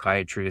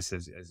psychiatrists,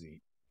 as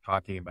he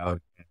talking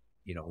about,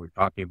 we're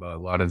talking about a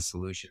lot of the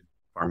solution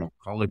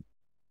pharmacology.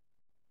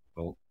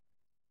 Well,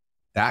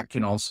 that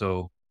can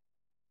also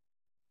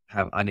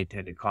have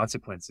unintended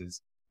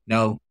consequences.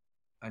 Now,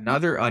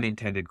 another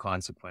unintended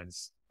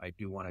consequence I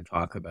do want to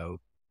talk about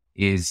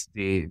is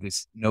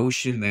this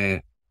notion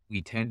that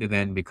we tend to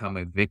then become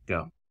a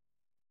victim.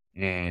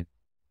 And,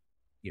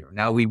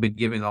 now we've been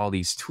given all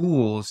these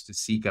tools to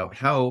seek out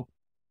help,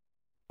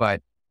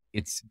 but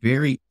it's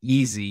very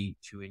easy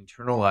to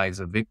internalize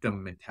a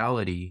victim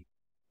mentality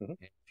and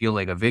feel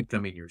like a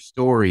victim in your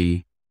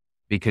story,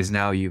 because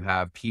now you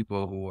have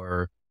people who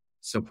are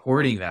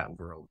supporting that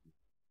world.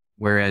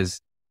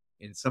 Whereas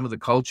in some of the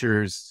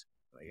cultures,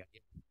 like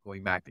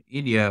going back to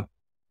India,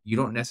 you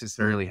don't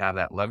necessarily have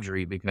that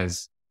luxury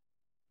because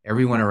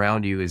everyone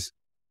around you is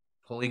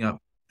pulling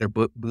up their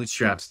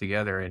bootstraps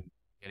together and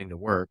getting to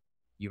work.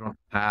 You don't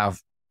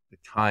have the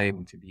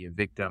time to be a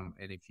victim.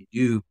 And if you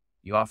do,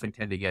 you often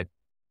tend to get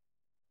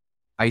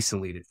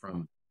isolated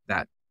from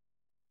that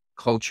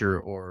culture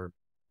or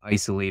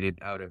isolated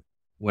out of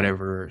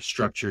whatever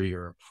structure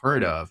you're a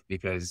part of.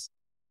 Because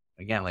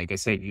again, like I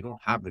said, you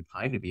don't have the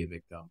time to be a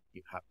victim.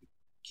 You have to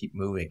keep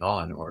moving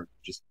on or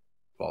just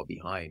fall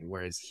behind.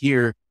 Whereas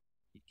here,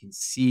 you can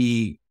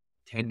see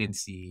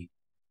tendency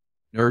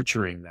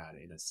nurturing that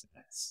in a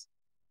sense.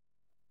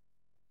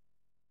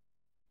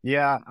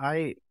 Yeah,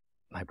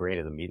 my brain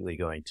is immediately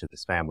going to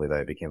this family that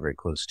I became very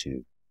close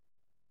to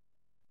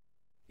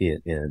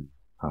in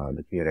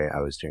the community I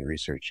was doing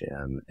research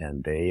in,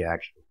 and they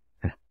actually,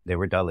 they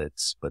were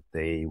Dalits, but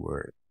the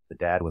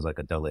dad was like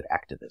a Dalit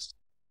activist.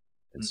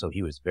 And so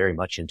he was very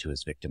much into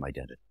his victim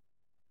identity.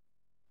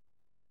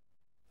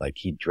 Like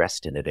he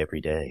dressed in it every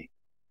day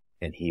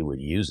and he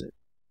would use it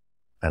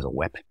as a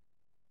weapon.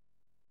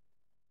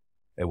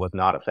 It was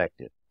not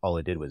effective. All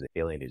it did was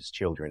alienate his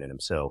children and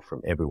himself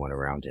from everyone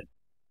around him.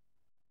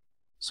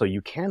 So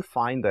you can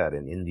find that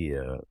in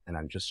India, and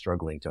I'm just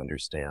struggling to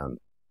understand.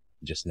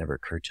 It just never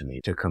occurred to me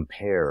to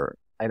compare.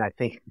 And I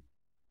think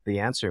the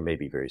answer may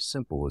be very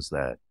simple, is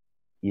that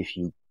if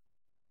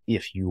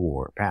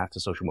your path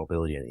to social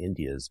mobility in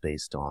India is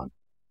based on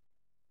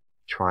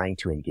trying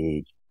to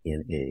engage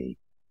in a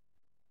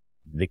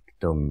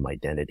victim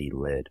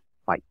identity-led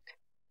fight,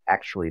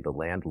 actually the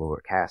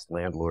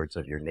landlords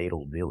of your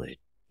natal village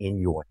in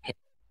your head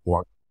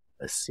or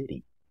a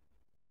city,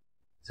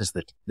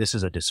 this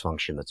is a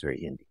dysfunction that's very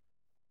Indian.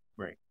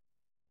 Right.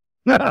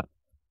 Because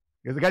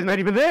the guy's not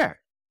even there.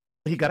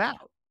 He got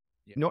out.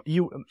 Yeah. No,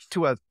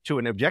 to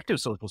an objective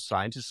social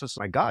scientist, says,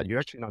 my God, you're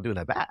actually not doing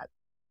that bad.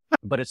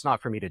 But it's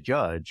not for me to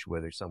judge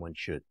whether someone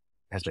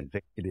has been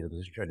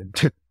victimized.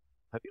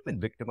 Have you been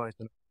victimized?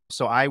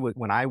 So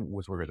when I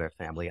was working with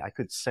that family, I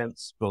could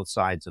sense both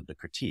sides of the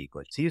critique.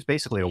 Like, he was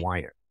basically a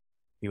whiner.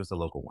 He was the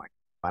local whiner.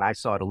 But I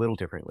saw it a little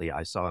differently.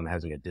 I saw him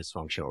having a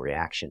dysfunctional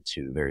reaction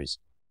to various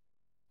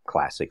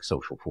classic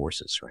social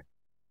forces, right?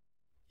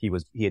 He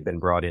had been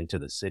brought into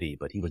the city,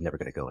 but he was never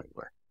going to go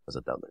anywhere as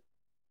a Dublin.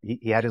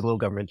 He had his little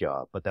government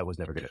job, but that was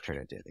never going to turn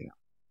into anything else.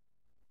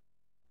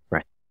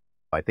 Right.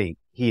 I think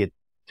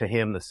to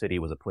him, the city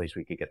was a place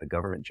where he could get the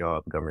government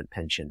job, government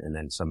pension, and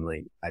then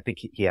suddenly, I think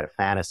he had a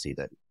fantasy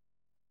that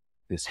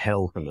this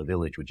hell from the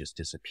village would just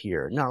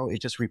disappear. No,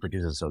 it just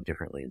reproduces so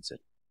differently in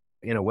city.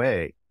 In a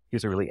way, he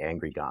was a really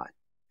angry guy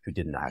who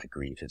didn't know how to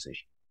grieve his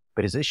issue.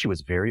 But his issue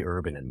was very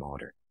urban and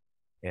modern.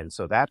 And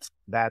so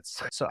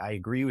so I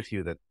agree with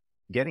you that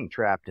getting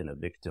trapped in a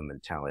victim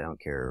mentality, I don't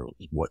care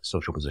what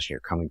social position you're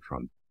coming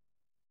from,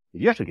 if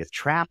you actually get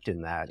trapped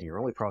in that and you're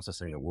only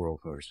processing the world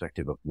from the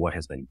perspective of what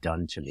has been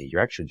done to me,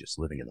 you're actually just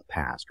living in the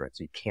past, right?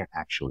 So you can't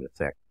actually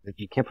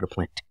you can't put a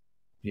plant.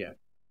 Yeah.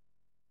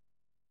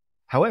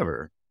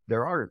 However,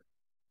 there are,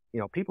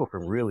 people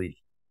from really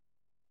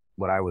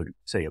what I would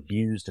say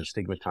abused and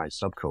stigmatized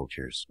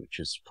subcultures, which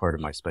is part of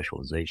my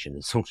specialization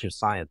in social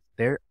science.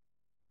 The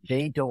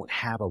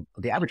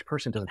average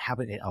person doesn't have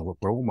a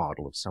role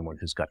model of someone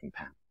who's gotten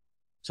past.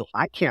 So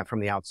I can't from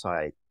the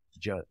outside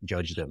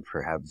judge them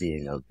for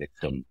being a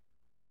victim,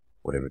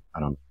 whatever, I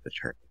don't know the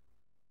term,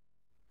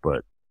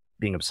 but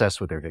being obsessed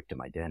with their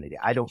victim identity.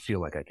 I don't feel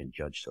like I can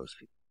judge those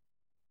people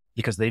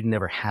because they've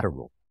never had a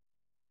role.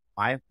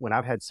 When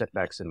I've had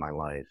setbacks in my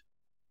life,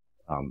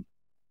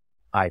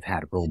 I've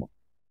had a role model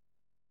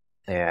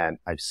and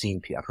I've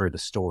heard the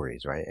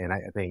stories, right? And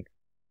I think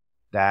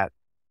that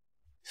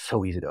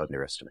so easy to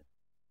underestimate.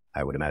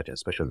 I would imagine,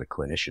 especially as a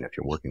clinician, if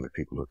you're working with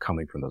people who are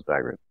coming from those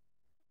backgrounds.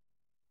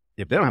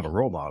 If they don't have a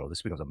role model,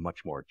 this becomes a much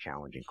more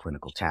challenging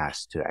clinical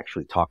task to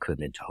actually talk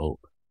them into hope.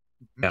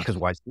 Yeah. Because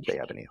why should they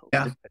have any hope?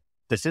 Yeah.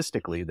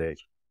 Statistically,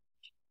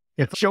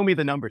 show me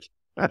the numbers.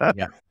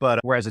 Yeah. But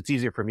whereas it's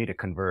easier for me to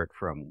convert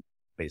from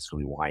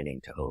basically whining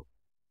to hope.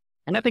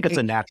 And I think it's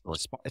a natural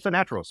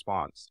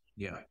response.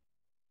 Yeah.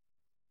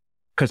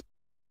 Because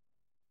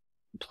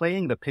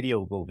playing the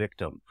pitiable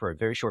victim for a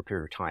very short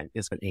period of time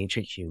is an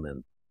ancient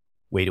human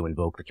way to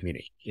invoke the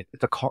community.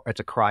 It's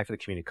a cry for the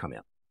community to come in.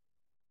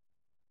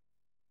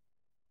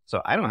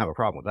 So I don't have a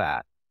problem with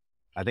that.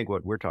 I think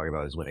what we're talking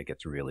about is when it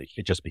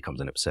just becomes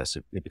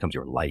it becomes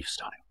your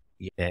lifestyle.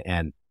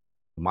 And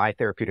my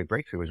therapeutic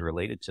breakthrough was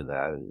related to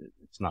that.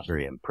 It's not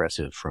very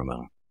impressive from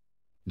a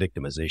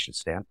victimization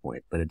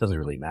standpoint, but it doesn't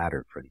really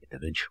matter for the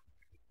individual.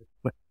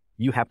 But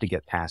you have to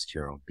get past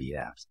your own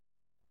BS.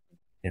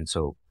 And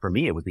so for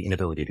me, it was the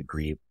inability to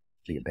grieve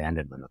the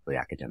abandonment of the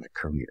academic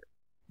career.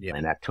 Yeah.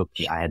 And that took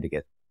me, I had to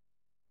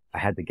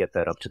get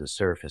that up to the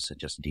surface and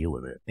just deal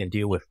with it and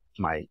deal with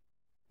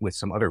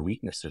some other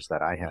weaknesses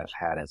that I have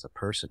had as a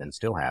person and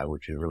still have,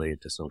 which is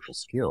related to social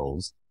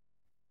skills.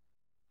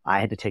 I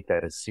had to take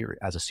that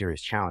as a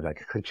serious challenge. I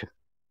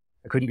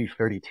couldn't be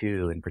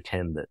 32 and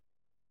pretend that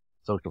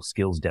social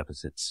skills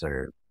deficits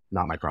are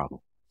not my problem.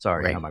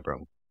 Sorry, Right. not my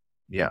problem.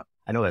 Yeah.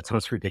 I know that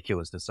sounds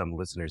ridiculous to some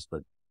listeners,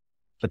 but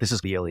this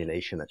is the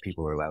alienation that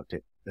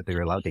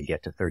they're allowed to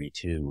get to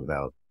 32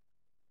 without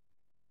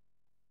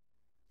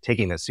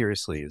taking that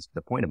seriously. Is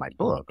the point of my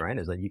book, right?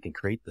 Is that you can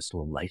create this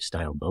little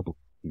lifestyle bubble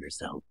for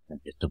yourself and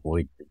just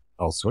avoid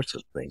all sorts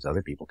of things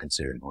other people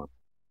consider normal.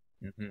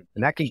 Mm-hmm.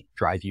 And that can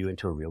drive you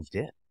into a real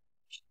dip.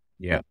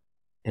 Yeah.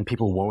 And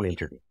people won't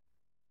intervene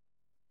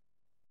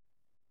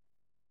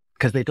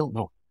because they don't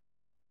know.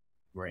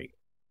 Right.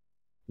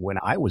 When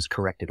I was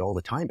corrected all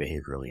the time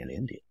behaviorally in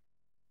India,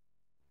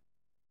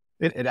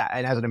 and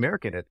as an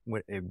American, it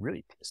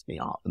really pissed me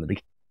off in the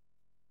beginning.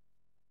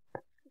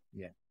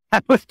 Yeah.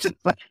 I was just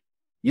like,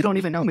 you don't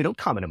even know me. Don't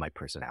comment on my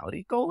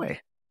personality. Go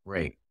away.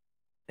 Right.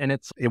 And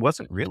it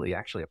wasn't really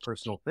actually a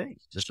personal thing.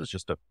 This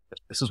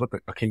is what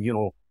a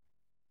communal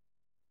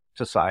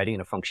society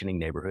in a functioning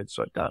neighborhood,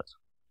 so it does.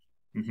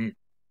 Mm-hmm.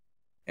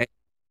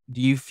 Do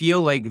you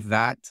feel like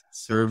that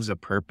serves a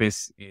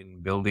purpose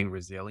in building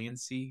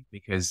resiliency?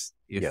 Because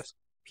if Yes.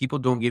 people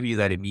don't give you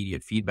that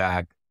immediate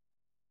feedback,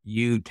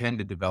 you tend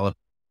to develop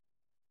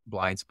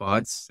blind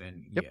spots.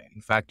 And Yep. yeah,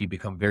 in fact, you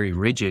become very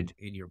rigid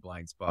in your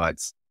blind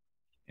spots.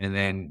 And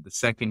then the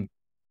second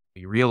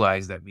you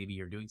realize that maybe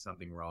you're doing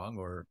something wrong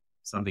or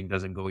something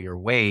doesn't go your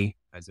way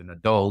as an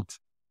adult,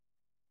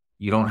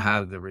 you don't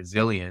have the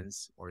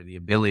resilience or the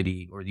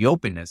ability or the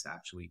openness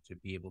actually to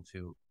be able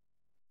to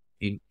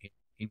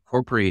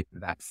incorporate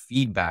that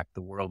feedback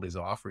the world is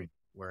offering.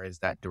 Whereas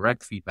that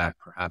direct feedback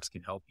perhaps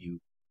can help you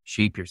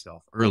shape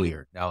yourself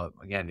earlier. Now,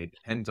 again, it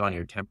depends on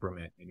your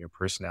temperament and your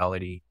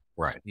personality,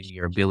 Right. and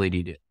your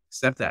ability to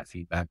accept that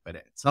feedback. But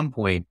at some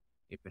point,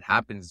 if it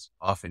happens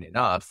often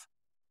enough,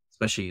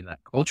 especially in that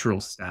cultural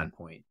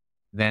standpoint,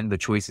 then the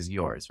choice is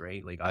yours,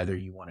 right? Like either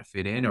you want to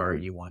fit in or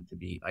you want to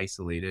be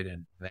isolated.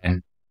 And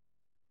then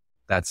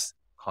that's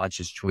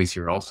conscious choice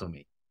you're also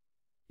making.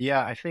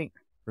 Yeah, I think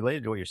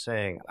related to what you're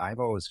saying, I've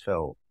always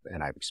felt,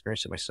 and I've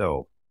experienced it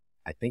myself,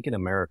 I think in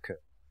America,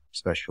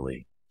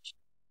 especially,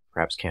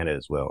 perhaps Canada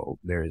as well,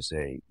 there is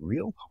a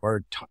real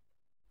hard time.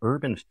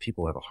 Urban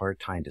people have a hard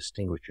time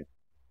distinguishing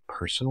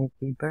personal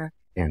feedback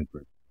and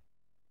group.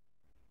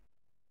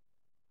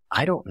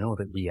 I don't know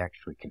that we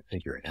actually can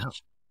figure it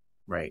out.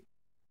 Right.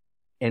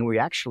 And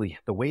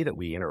the way that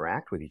we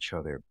interact with each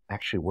other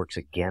actually works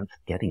against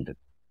getting to,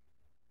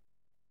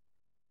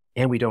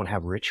 and we don't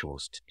have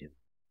rituals to do.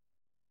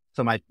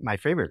 So my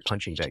favorite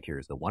punching bag here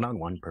is the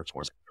one-on-one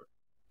performance.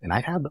 And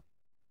I've had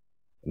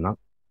them.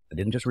 I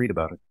didn't just read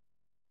about it.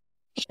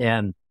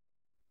 And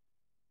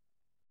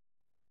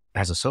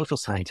as a social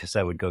scientist,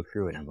 I would go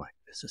through it and I'm like,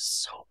 this is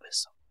so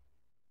bizarre.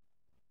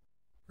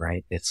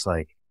 Right? It's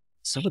like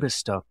some of this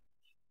stuff,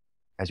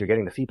 as you're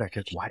getting the feedback,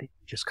 it's why didn't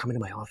you just come into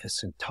my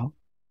office and talk?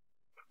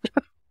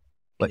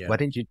 But why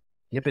did you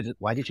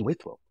wait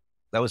till?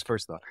 That was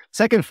first thought.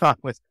 Second thought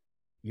was,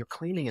 you're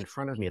claiming in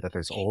front of me that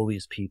there's all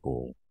these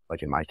people,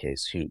 like in my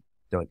case, who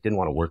didn't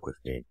want to work with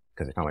me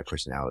because they found my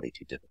personality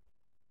too difficult.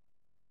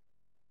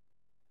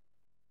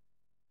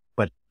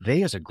 But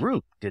they as a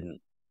group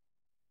didn't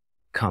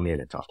come in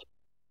and talk.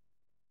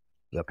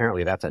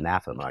 Apparently that's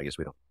anathema. I guess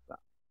we don't.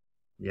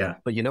 Yeah.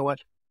 But you know what?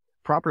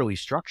 Properly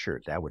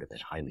structured, that would have been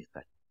highly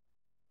effective.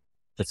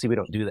 But see, we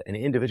don't do that. In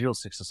an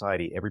individualistic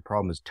society, every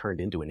problem is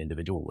turned into an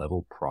individual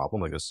level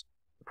problem. I guess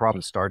the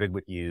problem started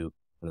with you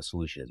and the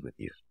solution is with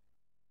you.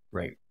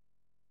 Right.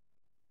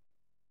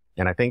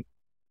 And I think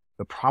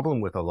the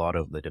problem with a lot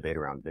of the debate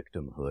around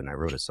victimhood, and I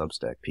wrote a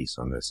Substack piece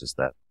on this, is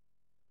that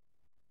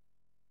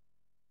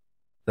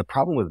the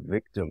problem with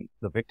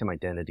the victim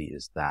identity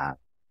is that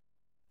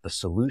the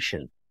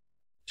solution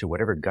to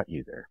whatever got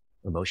you there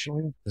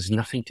emotionally has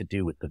nothing to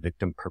do with the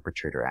victim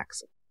perpetrator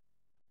axis.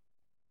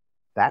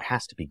 That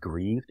has to be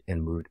grieved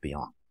and moved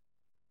beyond.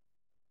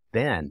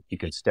 Then you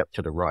can step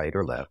to the right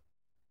or left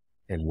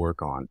and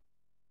work on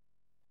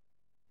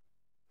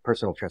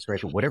personal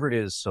transformation, whatever it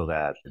is, so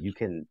that you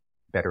can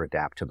better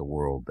adapt to the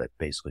world that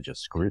basically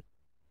just screwed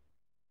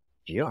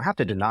you. You don't have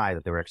to deny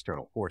that there are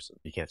external forces.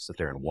 You can't sit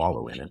there and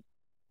wallow in it.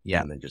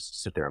 Yeah. And then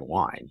just sit there and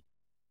whine.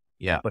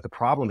 Yeah. But the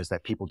problem is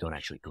that people don't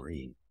actually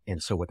grieve.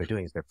 And so what they're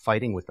doing is they're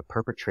fighting with the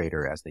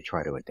perpetrator as they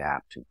try to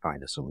adapt and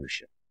find a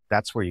solution.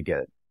 That's where you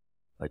get,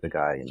 like the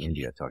guy in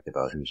India talked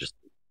about, who's just,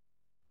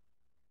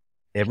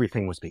 every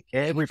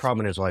problem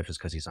in his life is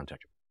because he's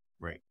untouchable.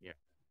 Right. Yeah.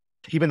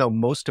 Even though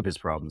most of his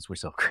problems were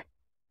self-created.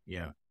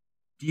 Yeah.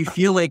 Do you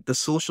feel like the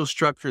social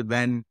structure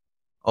then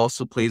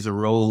also plays a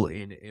role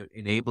in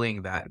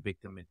enabling that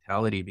victim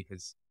mentality,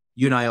 because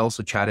you and I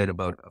also chatted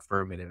about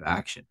affirmative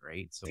action,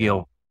 right? So I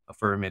feel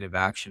affirmative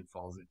action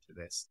falls into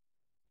this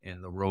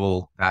and the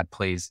role that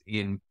plays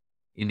in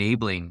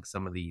enabling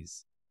some of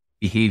these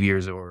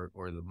behaviors or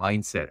the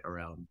mindset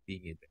around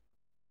being a victim.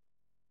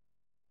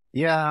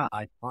 Yeah,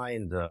 I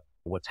find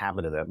what's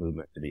happened to that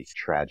movement to be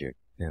tragic,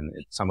 and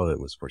some of it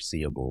was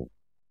foreseeable.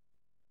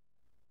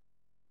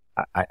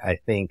 I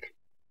think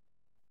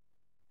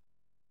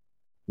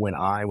when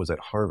I was at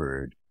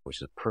Harvard,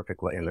 which is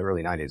perfect, in the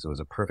early 90s, it was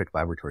a perfect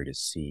laboratory to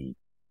see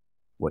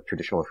what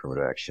traditional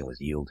affirmative action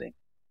was yielding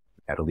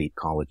at elite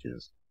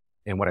colleges.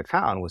 And what I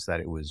found was that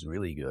it was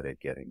really good at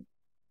getting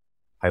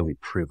highly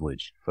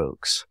privileged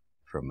folks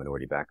from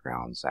minority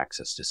backgrounds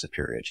access to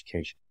superior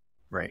education.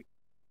 Right.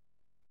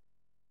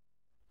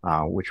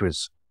 Which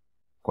was,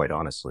 quite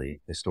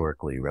honestly,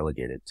 historically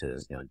relegated to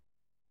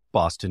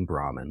Boston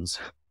Brahmins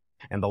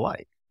and the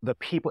like. The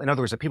people, in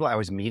other words, the people I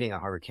was meeting at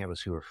Harvard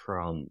campus who were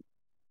from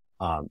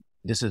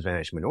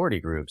disadvantaged minority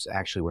groups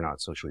actually were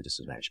not socially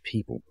disadvantaged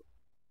people.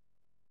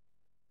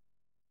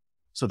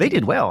 So they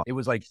did well. It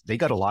was like they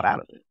got a lot out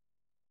of it.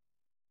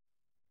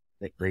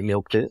 They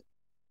milked it.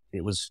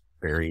 It was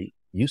very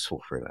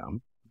useful for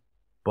them.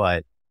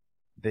 But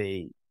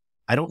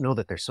I don't know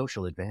that their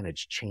social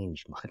advantage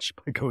changed much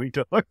by going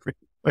to Harvard.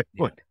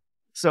 Yeah.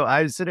 So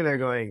I was sitting there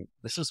going,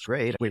 this is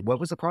great. Wait, what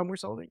was the problem we're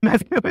solving?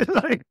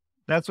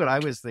 That's what I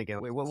was thinking.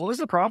 Wait, what was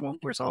the problem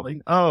we're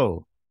solving?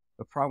 Oh,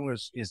 the problem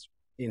is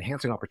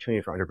enhancing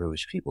opportunity for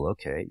underprivileged people.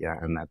 Okay, yeah,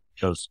 and that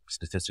does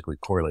statistically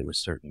correlate with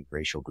certain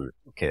racial groups.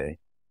 Okay.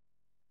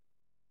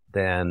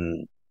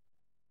 Then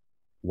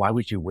why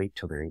would you wait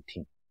till they're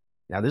 18?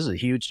 Now, this is a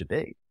huge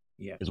debate.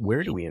 Yeah. Is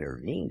where do we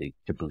intervene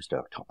to boost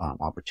up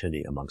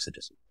opportunity amongst the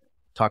disadvantaged?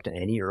 Talk to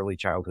any early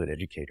childhood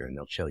educator and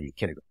they'll tell you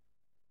kindergarten.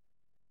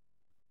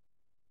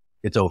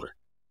 It's over.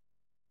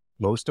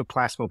 Most of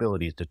class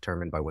mobility is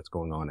determined by what's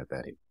going on at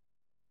that age.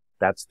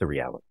 That's the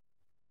reality.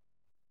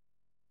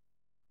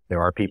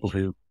 There are people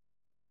who,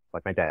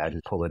 like my dad, who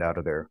pull it out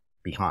of their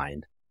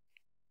behind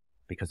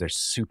because they're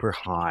super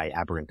high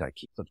aberrant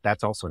IQ. So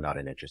that's also not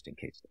an interesting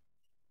case.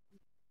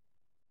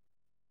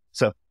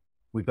 So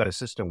we've got a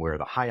system where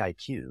the high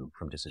IQ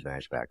from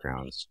disadvantaged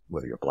backgrounds,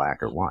 whether you're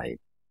black or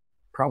white,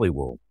 probably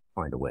will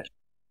find a way.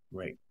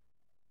 Right.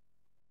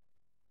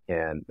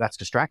 And that's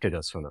distracted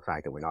us from the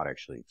fact that we're not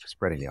actually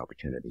spreading the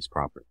opportunities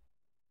properly.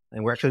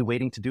 And we're actually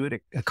waiting to do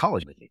it at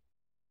college.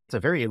 It's a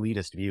very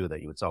elitist view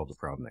that you would solve the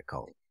problem at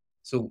college.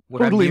 So what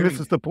totally I'm hearing,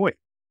 misses the point.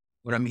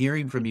 What I'm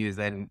hearing from you is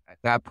that at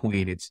that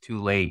point, it's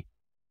too late.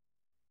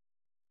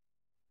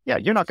 Yeah,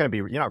 you're not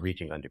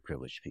reaching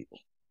underprivileged people.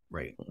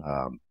 Right.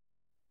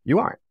 You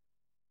aren't.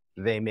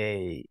 They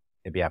may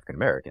be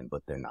African-American,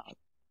 but they're not.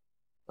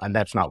 And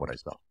that's not what I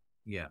saw.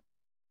 Yeah.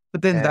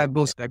 But then that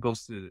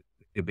goes to the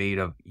debate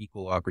of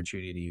equal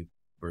opportunity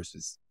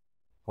versus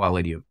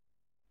quality of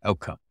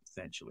outcome,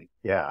 essentially.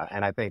 Yeah.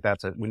 And I think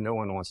no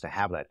one wants to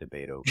have that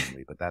debate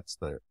openly, but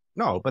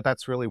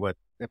that's really what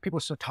people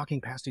are still talking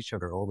past each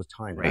other all the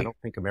time. Right. And I don't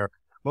think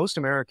most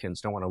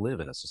Americans don't want to live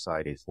in a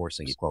society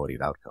forcing equality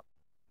of outcome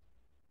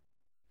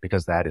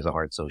because that is a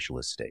hard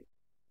socialist state.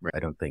 Right. I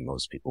don't think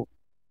most people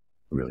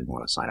really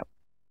want to sign up.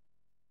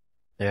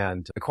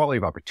 And equality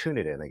of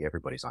opportunity, I think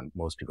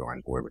most people are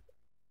on board with it.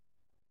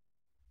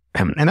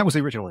 And that was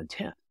the original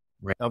intent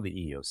of the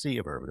EEOC,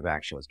 of affirmative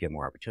action, was get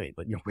more opportunity.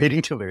 But you're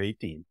waiting till they're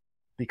 18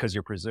 because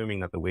you're presuming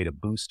that the way to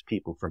boost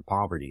people from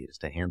poverty is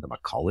to hand them a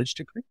college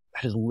degree.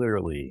 That is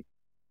literally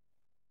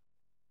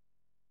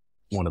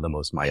one of the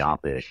most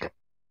myopic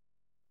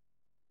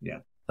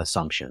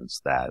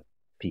assumptions that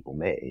people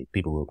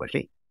who look like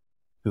me,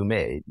 who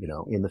made,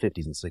 in the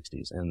 50s and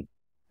 60s. And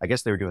I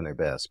guess they were doing their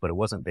best, but it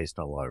wasn't based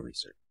on a lot of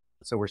research.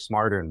 So we're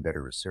smarter and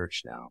better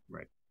research now.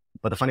 Right.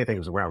 But the funny thing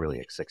is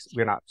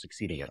we're not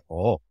succeeding at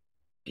all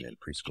in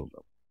preschool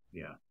level.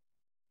 Yeah.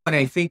 And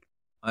I think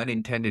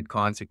unintended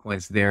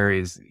consequence there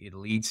is it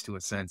leads to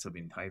a sense of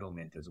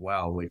entitlement as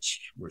well,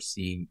 which we're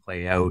seeing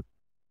play out.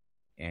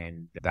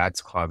 And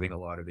that's causing a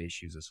lot of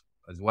issues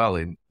as well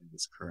in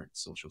this current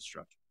social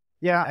structure.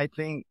 Yeah, I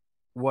think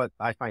what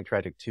I find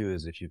tragic too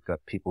is if you've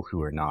got people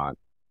who are not,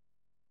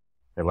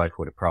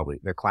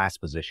 their class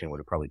position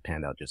would have probably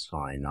panned out just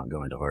fine, not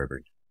going to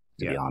Harvard,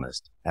 to be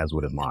honest, as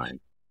would have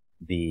mine.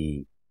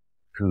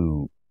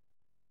 Who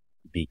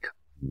become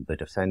the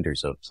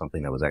defenders of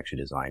something that was actually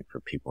designed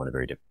for people in a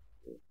very different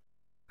way.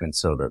 And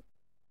so the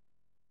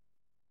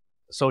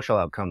social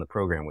outcome the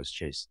program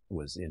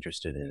was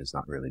interested in is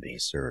not really being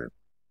served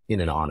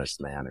in an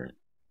honest manner.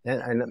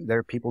 And there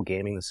are people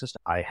gaming the system.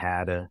 I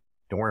had a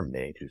dorm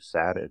mate who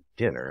sat at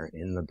dinner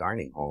in the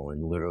dining hall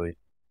and literally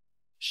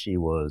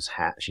she's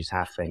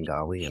half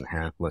Bengali and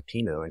half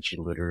Latino. And she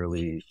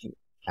literally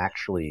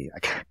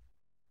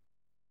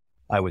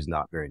I was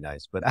not very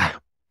nice, but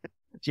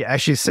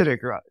she's sitting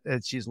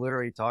and she's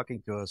literally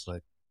talking to us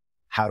like,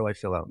 how do I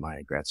fill out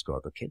my grad school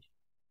application?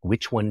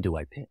 Which one do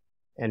I pick?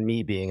 And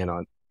me being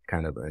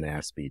kind of an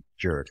ass-beat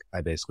jerk,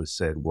 I basically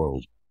said, well,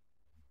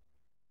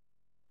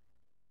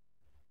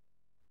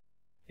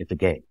 it's a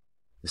game.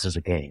 This is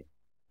a game.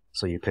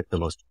 So you pick the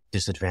most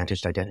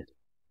disadvantaged identity.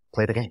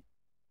 Play the game.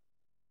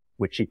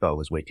 Which she thought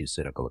was way too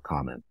cynical a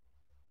comment.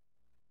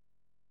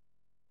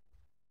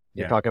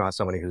 You're talking about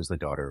somebody who's the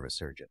daughter of a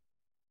surgeon.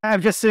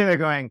 I'm just sitting there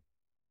going,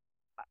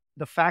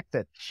 the fact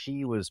that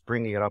she was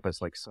bringing it up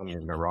as like some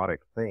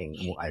neurotic thing,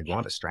 well, I'd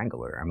want to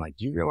strangle her. I'm like,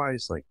 do you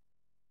realize like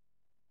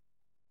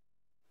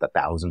the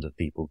thousands of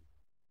people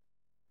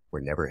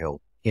were never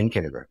held in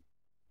kindergarten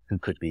who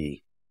could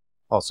be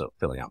also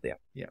filling out the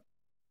app? Yeah.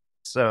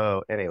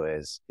 So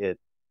anyways, I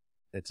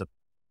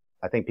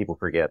think people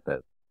forget that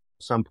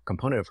some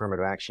component of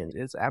affirmative action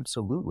is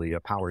absolutely a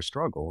power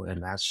struggle,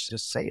 and that's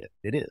just say it.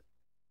 It is.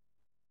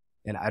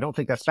 And I don't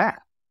think that's bad.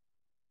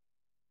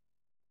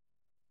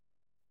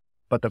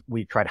 But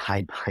we try to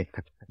hide behind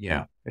it.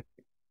 Yeah.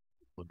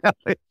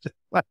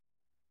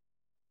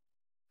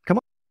 Come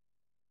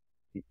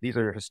on. These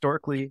are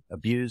historically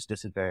abused,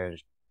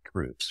 disadvantaged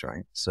groups,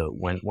 right? So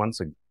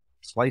once a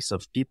slice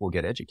of people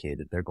get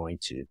educated, they're going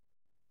to,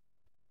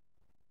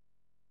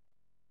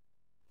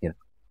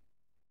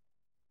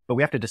 but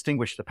we have to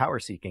distinguish the power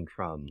seeking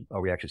from, are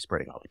we actually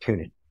spreading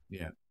opportunity?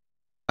 Yeah.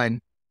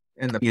 And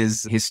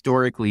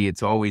historically,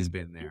 it's always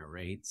been there,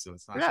 right? So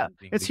it's not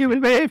something it's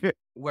human behavior.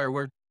 Where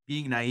we're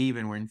being naive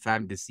and we're in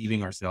fact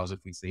deceiving ourselves if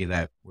we say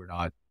that we're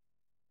not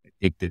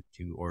addicted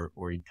to or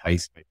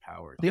enticed by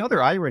power. The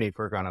other irony,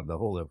 Furkhan, of the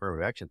whole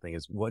affirmative action thing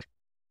is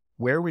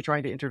where are we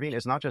trying to intervene?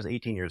 It's not just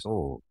 18 years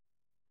old,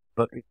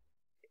 but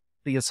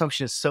the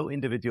assumption is so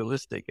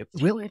individualistic.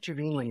 We'll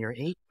intervene when you're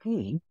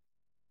 18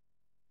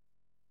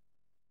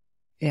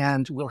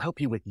 and we'll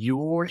help you with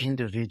your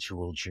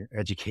individual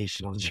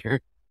educational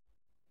journey.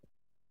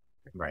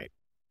 Right.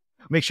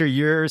 Make sure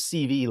your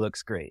CV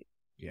looks great.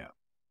 Yeah.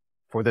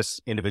 For this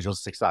individual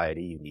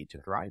society you need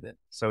to thrive in.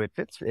 So it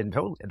fits in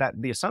totally,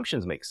 that the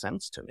assumptions make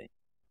sense to me,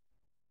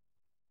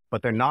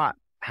 but they're not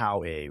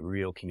how a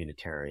real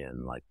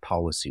communitarian like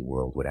policy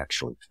world would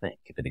actually think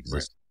if it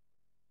existed.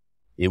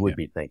 Right. It would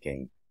be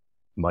thinking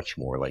much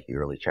more like the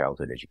early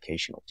childhood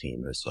educational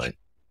team. It's like,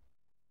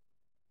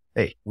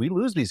 hey, we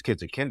lose these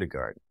kids at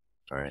kindergarten,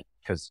 all right?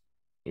 Because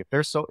if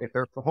their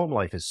home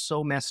life is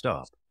so messed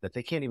up that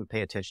they can't even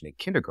pay attention in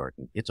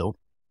kindergarten, it's over.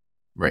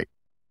 Right.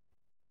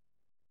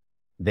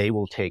 They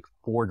will take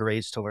 4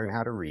 grades to learn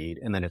how to read,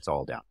 and then it's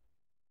all down.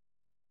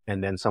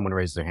 And then someone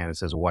raises their hand and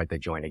says, why'd they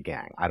join a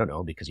gang? I don't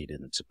know, because you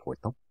didn't support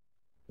them.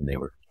 And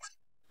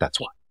that's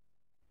why.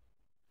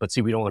 But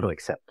see, we don't want to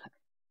accept that.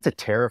 It's a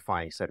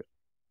terrifying set.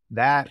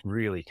 That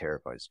really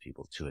terrifies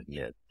people to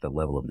admit the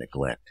level of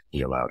neglect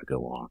we allow to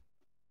go on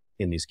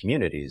in these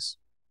communities.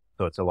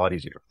 So it's a lot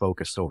easier to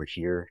focus over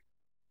here.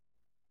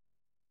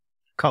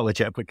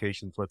 College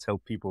applications, let's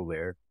help people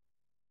there.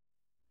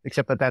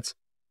 Except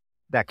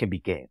that can be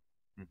game.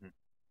 Mm-hmm.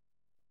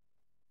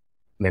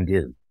 And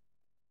did.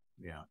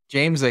 Yeah.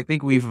 James, I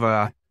think we've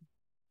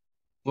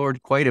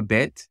explored quite a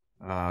bit.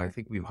 I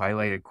think we've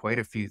highlighted quite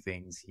a few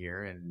things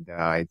here, and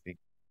I think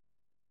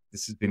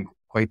this has been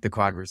quite the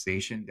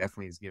conversation.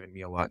 Definitely has given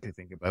me a lot to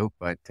think about,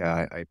 but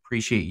I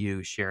appreciate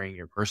you sharing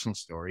your personal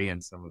story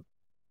and some of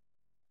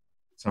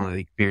the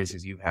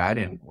experiences you've had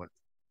and what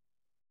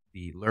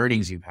the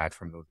learnings you've had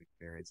from those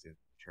experiences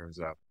in terms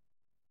of,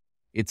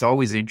 it's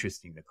always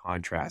interesting to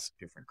contrast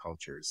different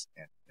cultures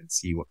and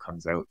see what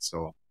comes out.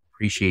 So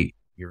appreciate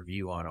your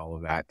view on all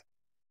of that.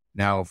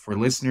 Now, for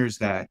listeners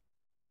that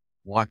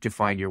want to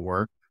find your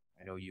work,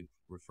 I know you've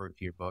referred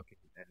to your book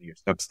and your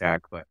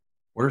Substack, but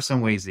what are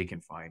some ways they can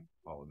find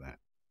all of that?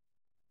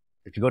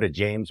 If you go to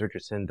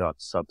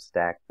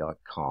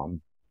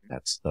jamesrichardson.substack.com,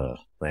 that's the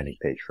landing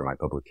page for my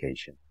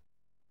publication.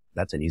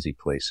 That's an easy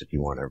place if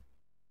you want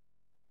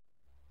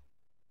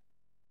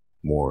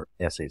more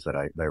essays that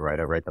I write.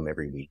 I write them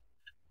every week.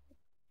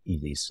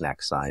 Easy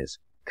snack size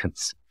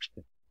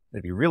consumption.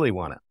 If you really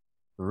want to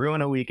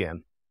ruin a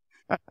weekend,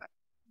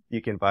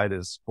 you can buy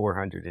this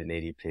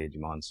 480-page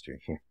monster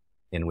here,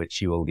 in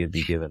which you will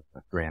be given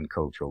a grand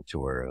cultural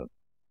tour of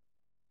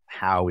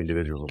how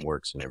individualism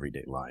works in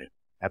everyday life.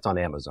 That's on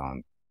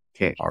Amazon.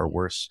 Okay. Our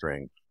worst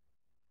strength.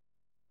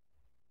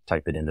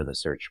 Type it into the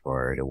search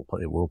bar. It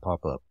will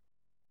pop up.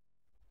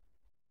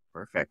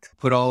 Perfect.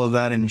 Put all of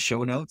that in the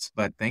show notes.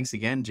 But thanks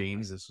again,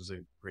 James. This was a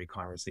great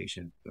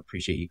conversation.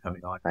 Appreciate you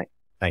coming on.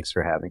 Thanks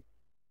for having me.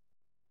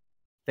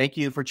 Thank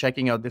you for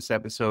checking out this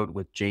episode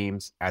with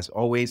James. As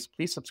always,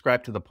 please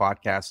subscribe to the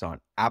podcast on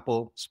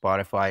Apple,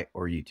 Spotify,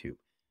 or YouTube.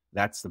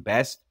 That's the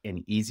best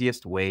and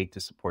easiest way to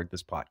support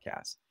this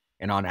podcast.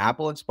 And on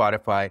Apple and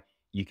Spotify,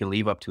 you can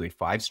leave up to a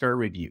 5-star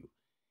review.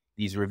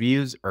 These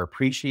reviews are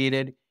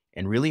appreciated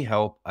and really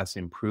help us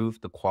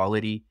improve the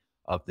quality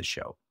of the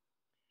show.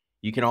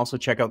 You can also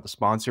check out the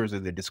sponsors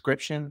in the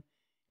description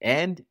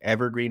and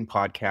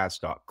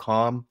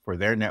evergreenpodcast.com for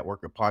their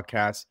network of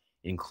podcasts,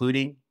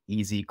 including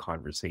Easy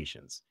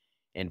Conversations.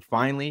 And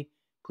finally,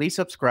 please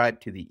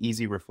subscribe to the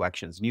Easy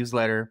Reflections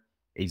newsletter,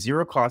 a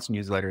zero-cost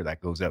newsletter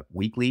that goes out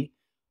weekly,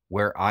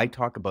 where I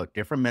talk about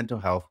different mental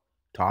health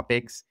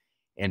topics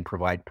and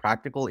provide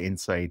practical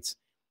insights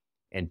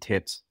and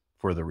tips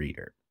for the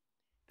reader.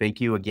 Thank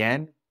you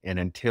again, and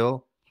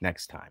until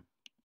next time.